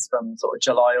at least from sort of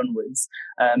July onwards.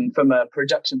 From a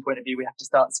production point of view, we have to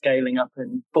start scaling up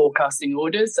and forecasting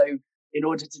orders. So in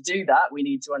order to do that, we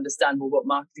need to understand, what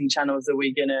marketing channels are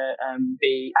we going to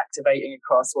be activating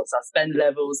across? What's our spend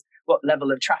levels? What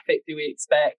level of traffic do we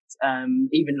expect?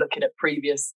 Even looking at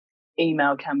previous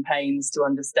email campaigns to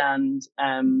understand,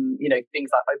 things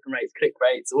like open rates, click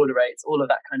rates, order rates, all of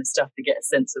that kind of stuff to get a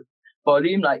sense of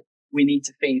volume. Like, we need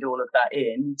to feed all of that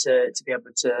in to be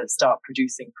able to start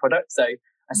producing products. So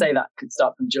I say that could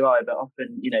start from July, but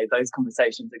often, those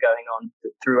conversations are going on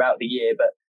throughout the year.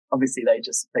 But obviously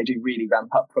they do really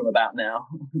ramp up from about now.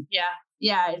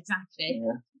 Yeah, exactly.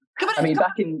 Yeah.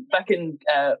 Back in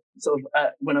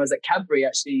when I was at Cadbury,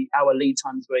 actually, our lead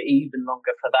times were even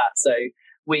longer for that. So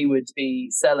we would be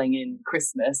selling in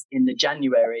Christmas in the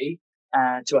January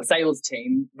to our sales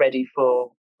team, ready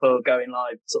for going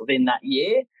live sort of in that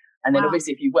year. And then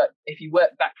obviously, if you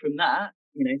work back from that,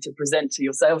 to present to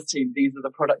your sales team, these are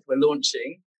the products we're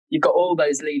launching. You've got all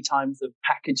those lead times of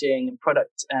packaging and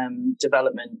product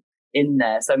development in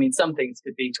there. So, I mean, some things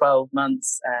could be 12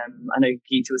 months. I know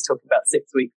Geeta was talking about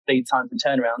 6-week lead times and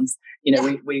turnarounds. You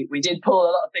know, we did pull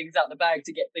a lot of things out the bag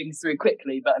to get things through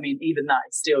quickly. But I mean, even that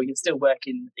is still, you're still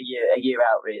working a year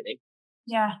out, really.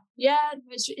 Yeah.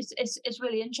 It's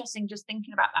really interesting just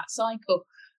thinking about that cycle.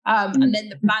 And then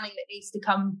the planning that needs to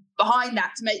come behind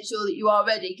that to make sure that you are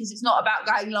ready, because it's not about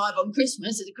going live on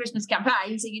Christmas. It's a Christmas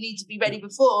campaign, so you need to be ready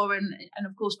before and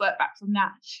of course work back from that.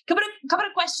 Couple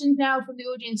of questions now from the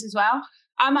audience as well.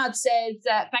 Ahmad says,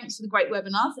 thanks for the great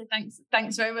webinar. So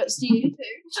thanks very much to you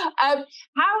too.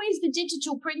 How is the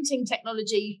digital printing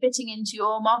technology fitting into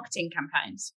your marketing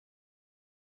campaigns?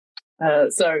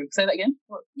 So say that again.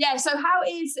 Yeah, so how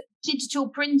is digital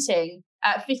printing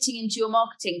fitting into your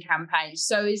marketing campaigns?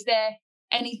 So is there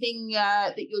anything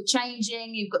that you're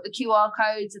changing? You've got the QR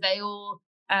codes. Are they all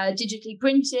digitally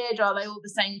printed? Are they all the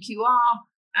same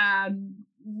QR?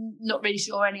 Not really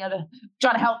sure any other.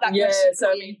 Trying to help that question. Yeah,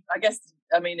 so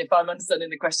I mean, if I'm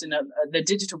understanding the question, the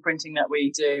digital printing that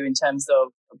we do in terms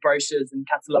of brochures and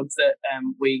catalogues that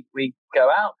we go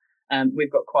out,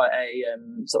 we've got quite a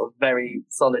sort of very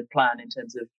solid plan in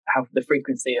terms of how the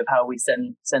frequency of how we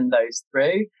send those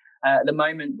through. At the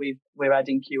moment, we're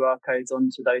adding QR codes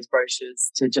onto those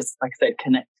brochures to just, like I said,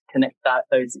 connect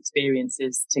those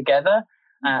experiences together.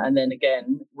 And then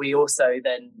again, we also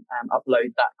then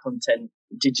upload that content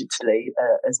digitally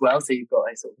as well. So you've got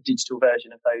a sort of digital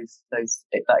version of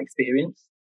that experience.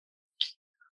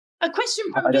 A question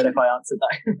from I don't know if I answered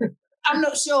that. I'm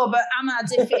not sure, but Ahmad,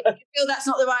 if you feel that's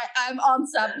not the right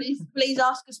answer, please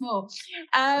ask us more.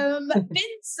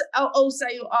 Vince also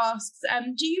asks,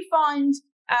 do you find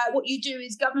what you do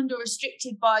is governed or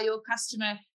restricted by your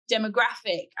customer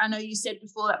demographic? I know you said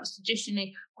before that was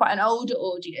traditionally quite an older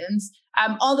audience.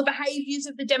 Are the behaviours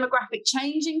of the demographic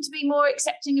changing to be more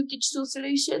accepting of digital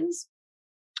solutions?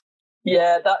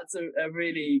 Yeah, that's a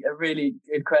really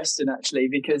good question, actually,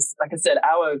 because, like I said,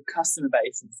 our customer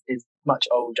base is much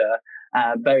older,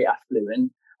 very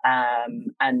affluent,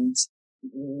 and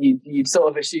you'd sort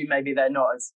of assume maybe they're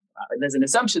not as. There's an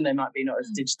assumption they might be not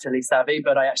as digitally savvy,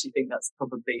 but I actually think that's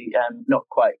probably not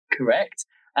quite correct.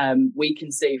 We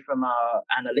can see from our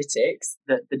analytics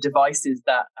that the devices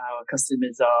that our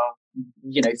customers are,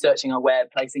 searching our web,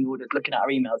 placing orders, looking at our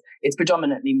emails, it's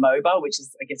predominantly mobile, which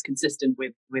is, I guess, consistent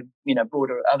with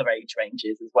broader other age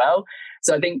ranges as well.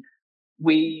 So I think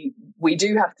we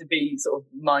do have to be sort of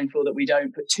mindful that we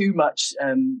don't put too much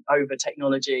over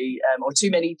technology or too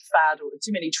many fad or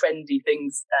too many trendy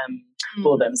things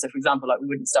for them. So, for example, like we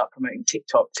wouldn't start promoting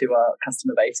TikTok to our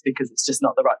customer base because it's just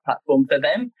not the right platform for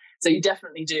them. So we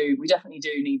definitely do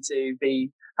need to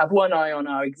have one eye on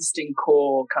our existing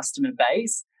core customer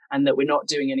base, and that we're not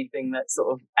doing anything that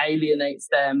sort of alienates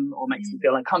them or makes them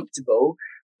feel uncomfortable.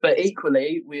 But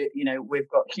equally, we've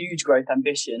got huge growth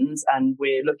ambitions, and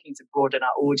we're looking to broaden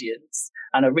our audience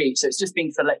and our reach. So it's just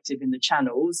being selective in the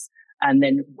channels, and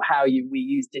then how we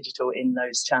use digital in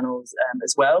those channels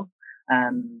as well,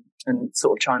 and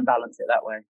sort of try and balance it that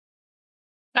way.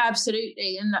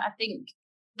 Absolutely, and I think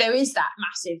there is that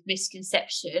massive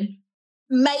misconception.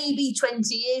 Maybe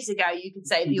 20 years ago, you could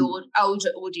say the older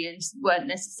audience weren't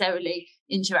necessarily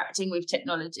interacting with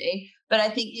technology, but I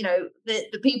think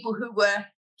the people who were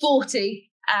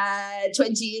 40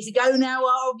 20 years ago now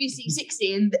are obviously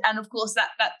 60, and of course that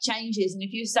changes. And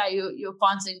if you say you're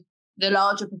finding the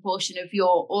larger proportion of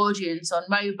your audience on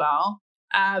mobile,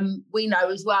 we know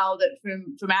as well that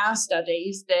from our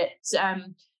studies that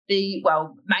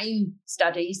main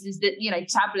studies is that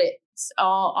tablets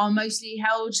are mostly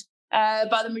held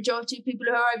by the majority of people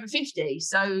who are over 50.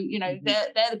 So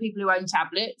they're the people who own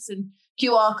tablets, and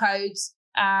QR codes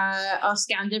are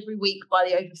scanned every week by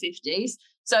the over 50s.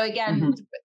 So again,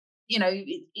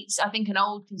 it's I think an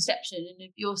old conception, and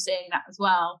if you're seeing that as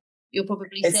well, you're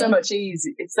probably it's so much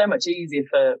easier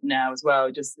for now as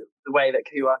well. Just the way that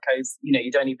QR codes,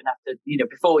 you don't even have to,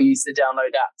 before you used to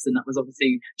download apps, and that was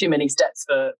obviously too many steps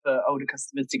for older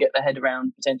customers to get their head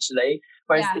around potentially.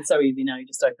 Whereas it's so easy now, you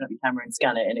just open up your camera and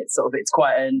scan it, and it's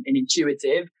quite an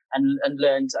intuitive and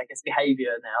learned, I guess,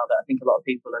 behaviour now that I think a lot of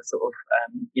people are sort of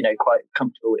quite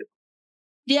comfortable with.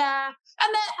 Yeah,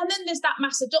 and then there's that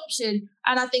mass adoption,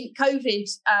 and I think COVID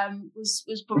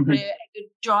was probably a good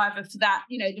driver for that.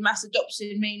 The mass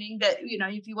adoption, meaning that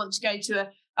if you want to go to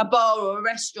a bar or a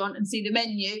restaurant and see the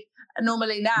menu, and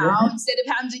normally now instead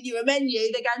of handing you a menu,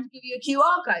 they're going to give you a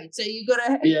QR code. So you've got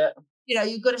to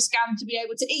you've got to scan to be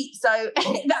able to eat. So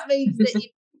that means that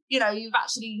you've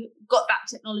actually got that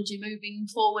technology moving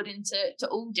forward into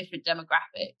all different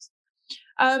demographics.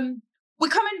 We're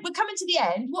coming to the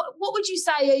end. What would you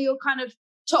say are your kind of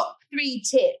top 3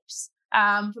 tips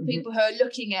for people who are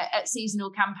looking at seasonal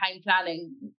campaign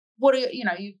planning? What are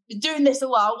you've been doing this a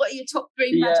while. What are your top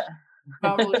 3 magic for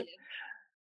our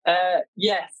audience?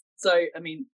 Yes. So, I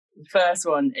mean, the first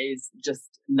one is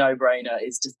just no-brainer,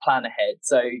 is just plan ahead.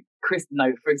 So,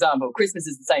 for example, Christmas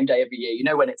is the same day every year. You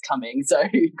know when it's coming. So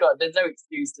there's no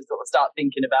excuse to sort of start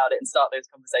thinking about it and start those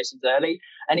conversations early.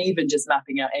 And even just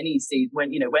mapping out any season,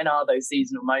 when are those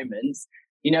seasonal moments,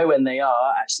 when they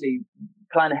are, actually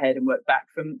plan ahead and work back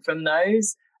from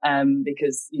those.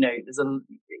 Because, you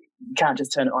can't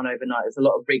just turn it on overnight. There's a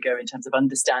lot of rigor in terms of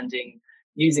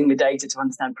using the data to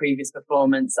understand previous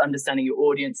performance, understanding your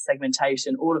audience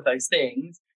segmentation, all of those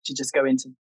things to just go into,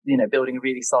 building a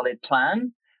really solid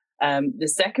plan. The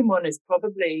second one is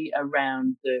probably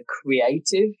around the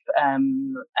creative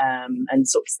and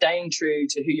sort of staying true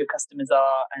to who your customers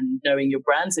are and knowing your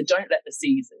brand. So don't let the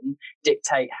season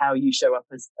dictate how you show up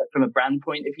from a brand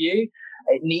point of view.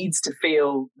 It needs to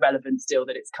feel relevant still,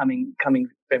 that it's coming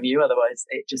from you. Otherwise,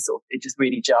 it just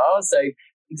really jars. So,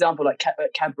 example like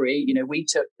Cadbury, we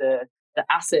took the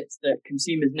assets that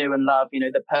consumers knew and loved,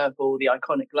 the purple, the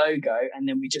iconic logo, and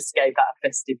then we just gave that a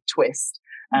festive twist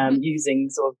using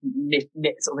sort of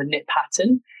a knit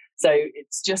pattern. So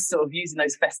it's just sort of using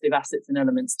those festive assets and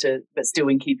elements but still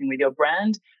in keeping with your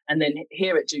brand. And then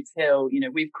here at Dukes Hill,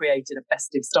 we've created a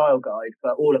festive style guide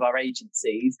for all of our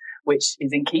agencies, which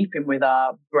is in keeping with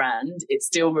our brand. It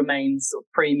still remains sort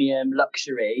of premium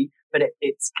luxury, but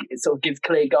it sort of gives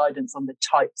clear guidance on the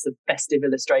types of festive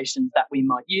illustrations that we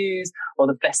might use, or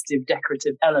the festive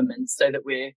decorative elements, so that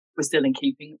we're still in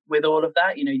keeping with all of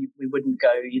that. We wouldn't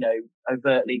go,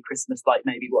 overtly Christmas like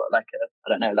maybe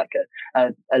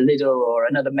a Lidl or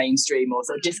another mainstream or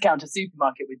sort of discounter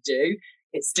supermarket would do.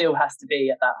 It still has to be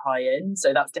at that high end.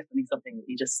 So that's definitely something that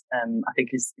you just, I think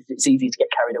it's easy to get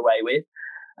carried away with.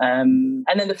 And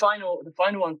then the final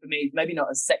one for me, maybe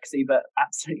not as sexy, but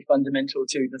absolutely fundamental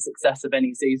to the success of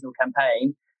any seasonal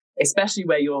campaign, especially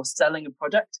where you're selling a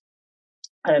product,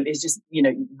 is just,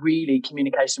 really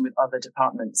communication with other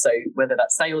departments. So whether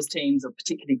that's sales teams or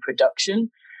particularly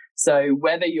production. So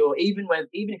whether even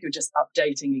if you're just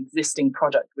updating existing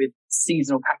product with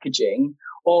seasonal packaging,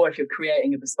 or if you're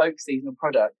creating a bespoke seasonal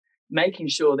product, making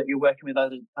sure that you're working with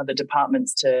other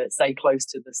departments to stay close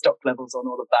to the stock levels on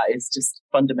all of that is just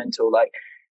fundamental. Like,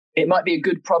 it might be a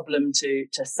good problem to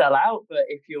sell out, but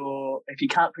if you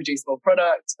can't produce more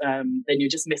product, then you're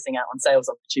just missing out on sales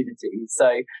opportunities.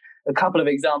 So a couple of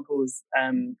examples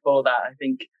for that. I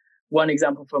think one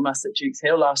example from us at Dukes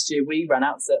Hill last year, we ran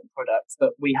out certain products,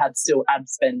 but we had still ad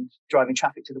spend driving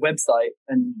traffic to the website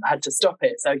and had to stop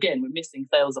it. So again, we're missing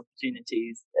sales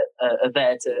opportunities are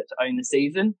there to own the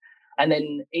season. And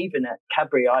then even at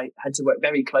Cadbury, I had to work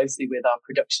very closely with our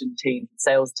production team,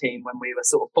 sales team, when we were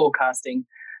sort of forecasting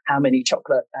how many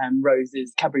chocolate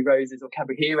Cadbury Roses or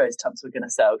Cadbury Heroes tubs we're going to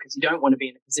sell, because you don't want to be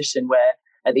in a position where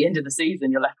at the end of the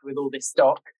season you're left with all this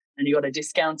stock and you got to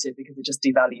discount it because it just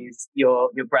devalues your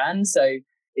brand. So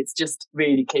it's just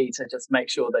really key to just make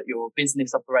sure that your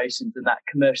business operations and that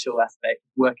commercial aspect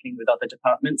working with other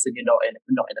departments, and you're not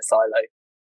in a silo.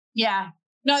 Yeah.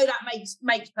 No, that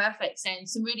makes perfect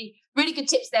sense. Some really, really good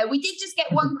tips there. We did just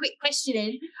get one quick question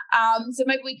in, so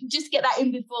maybe we can just get that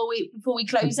in before we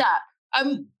close up.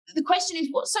 The question is,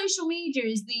 what social media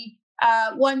is the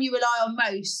one you rely on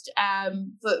most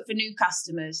for new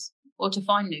customers, or to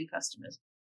find new customers?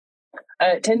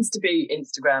 It tends to be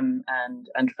Instagram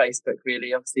and Facebook,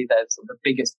 really. Obviously, they're sort of the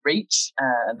biggest reach,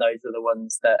 and those are the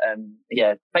ones that,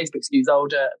 Facebook skews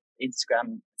older,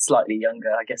 Instagram slightly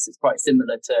younger. I guess it's quite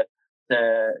similar to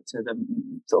the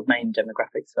sort of main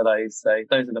demographics for those. So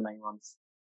those are the main ones.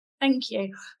 Thank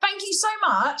you so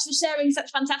much for sharing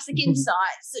such fantastic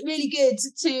insights. Really good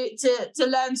to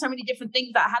learn so many different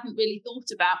things that I hadn't really thought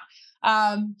about.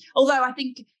 Although I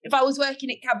think if I was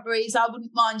working at Cadbury's, I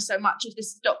wouldn't mind so much if the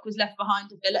stock was left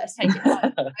behind, if they let us take it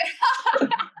home.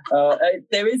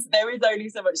 There is only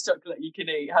so much chocolate you can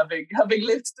eat, having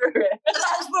lived through it.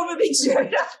 That's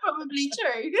probably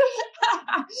true.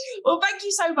 Well, thank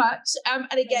you so much.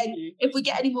 And again, if we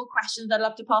get any more questions, I'd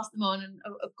love to pass them on, and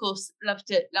of course, love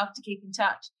to keep in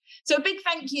touch. So a big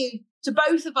thank you to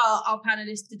both of our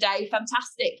panelists today.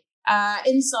 Fantastic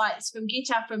insights from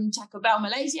Gita from Taco Bell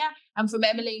Malaysia, and from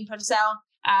Emmeline Purcell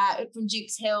from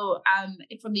Dukes Hill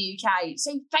from the UK.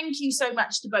 So thank you so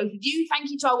much to both of you. Thank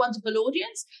you to our wonderful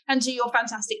audience and to your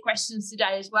fantastic questions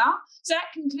today as well. So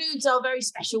that concludes our very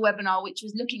special webinar, which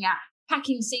was looking at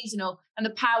packing seasonal and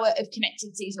the power of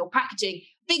connected seasonal packaging.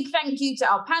 Big thank you to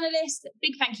our panelists.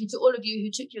 Big thank you to all of you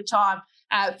who took your time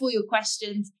for your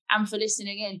questions and for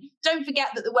listening in. Don't forget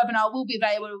that the webinar will be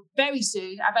available very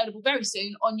soon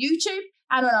on YouTube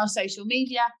and on our social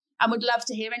media. and would love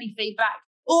to hear any feedback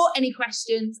or any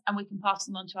questions, and we can pass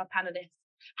them on to our panelists.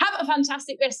 Have a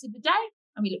fantastic rest of the day,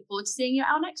 and we look forward to seeing you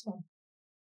at our next one.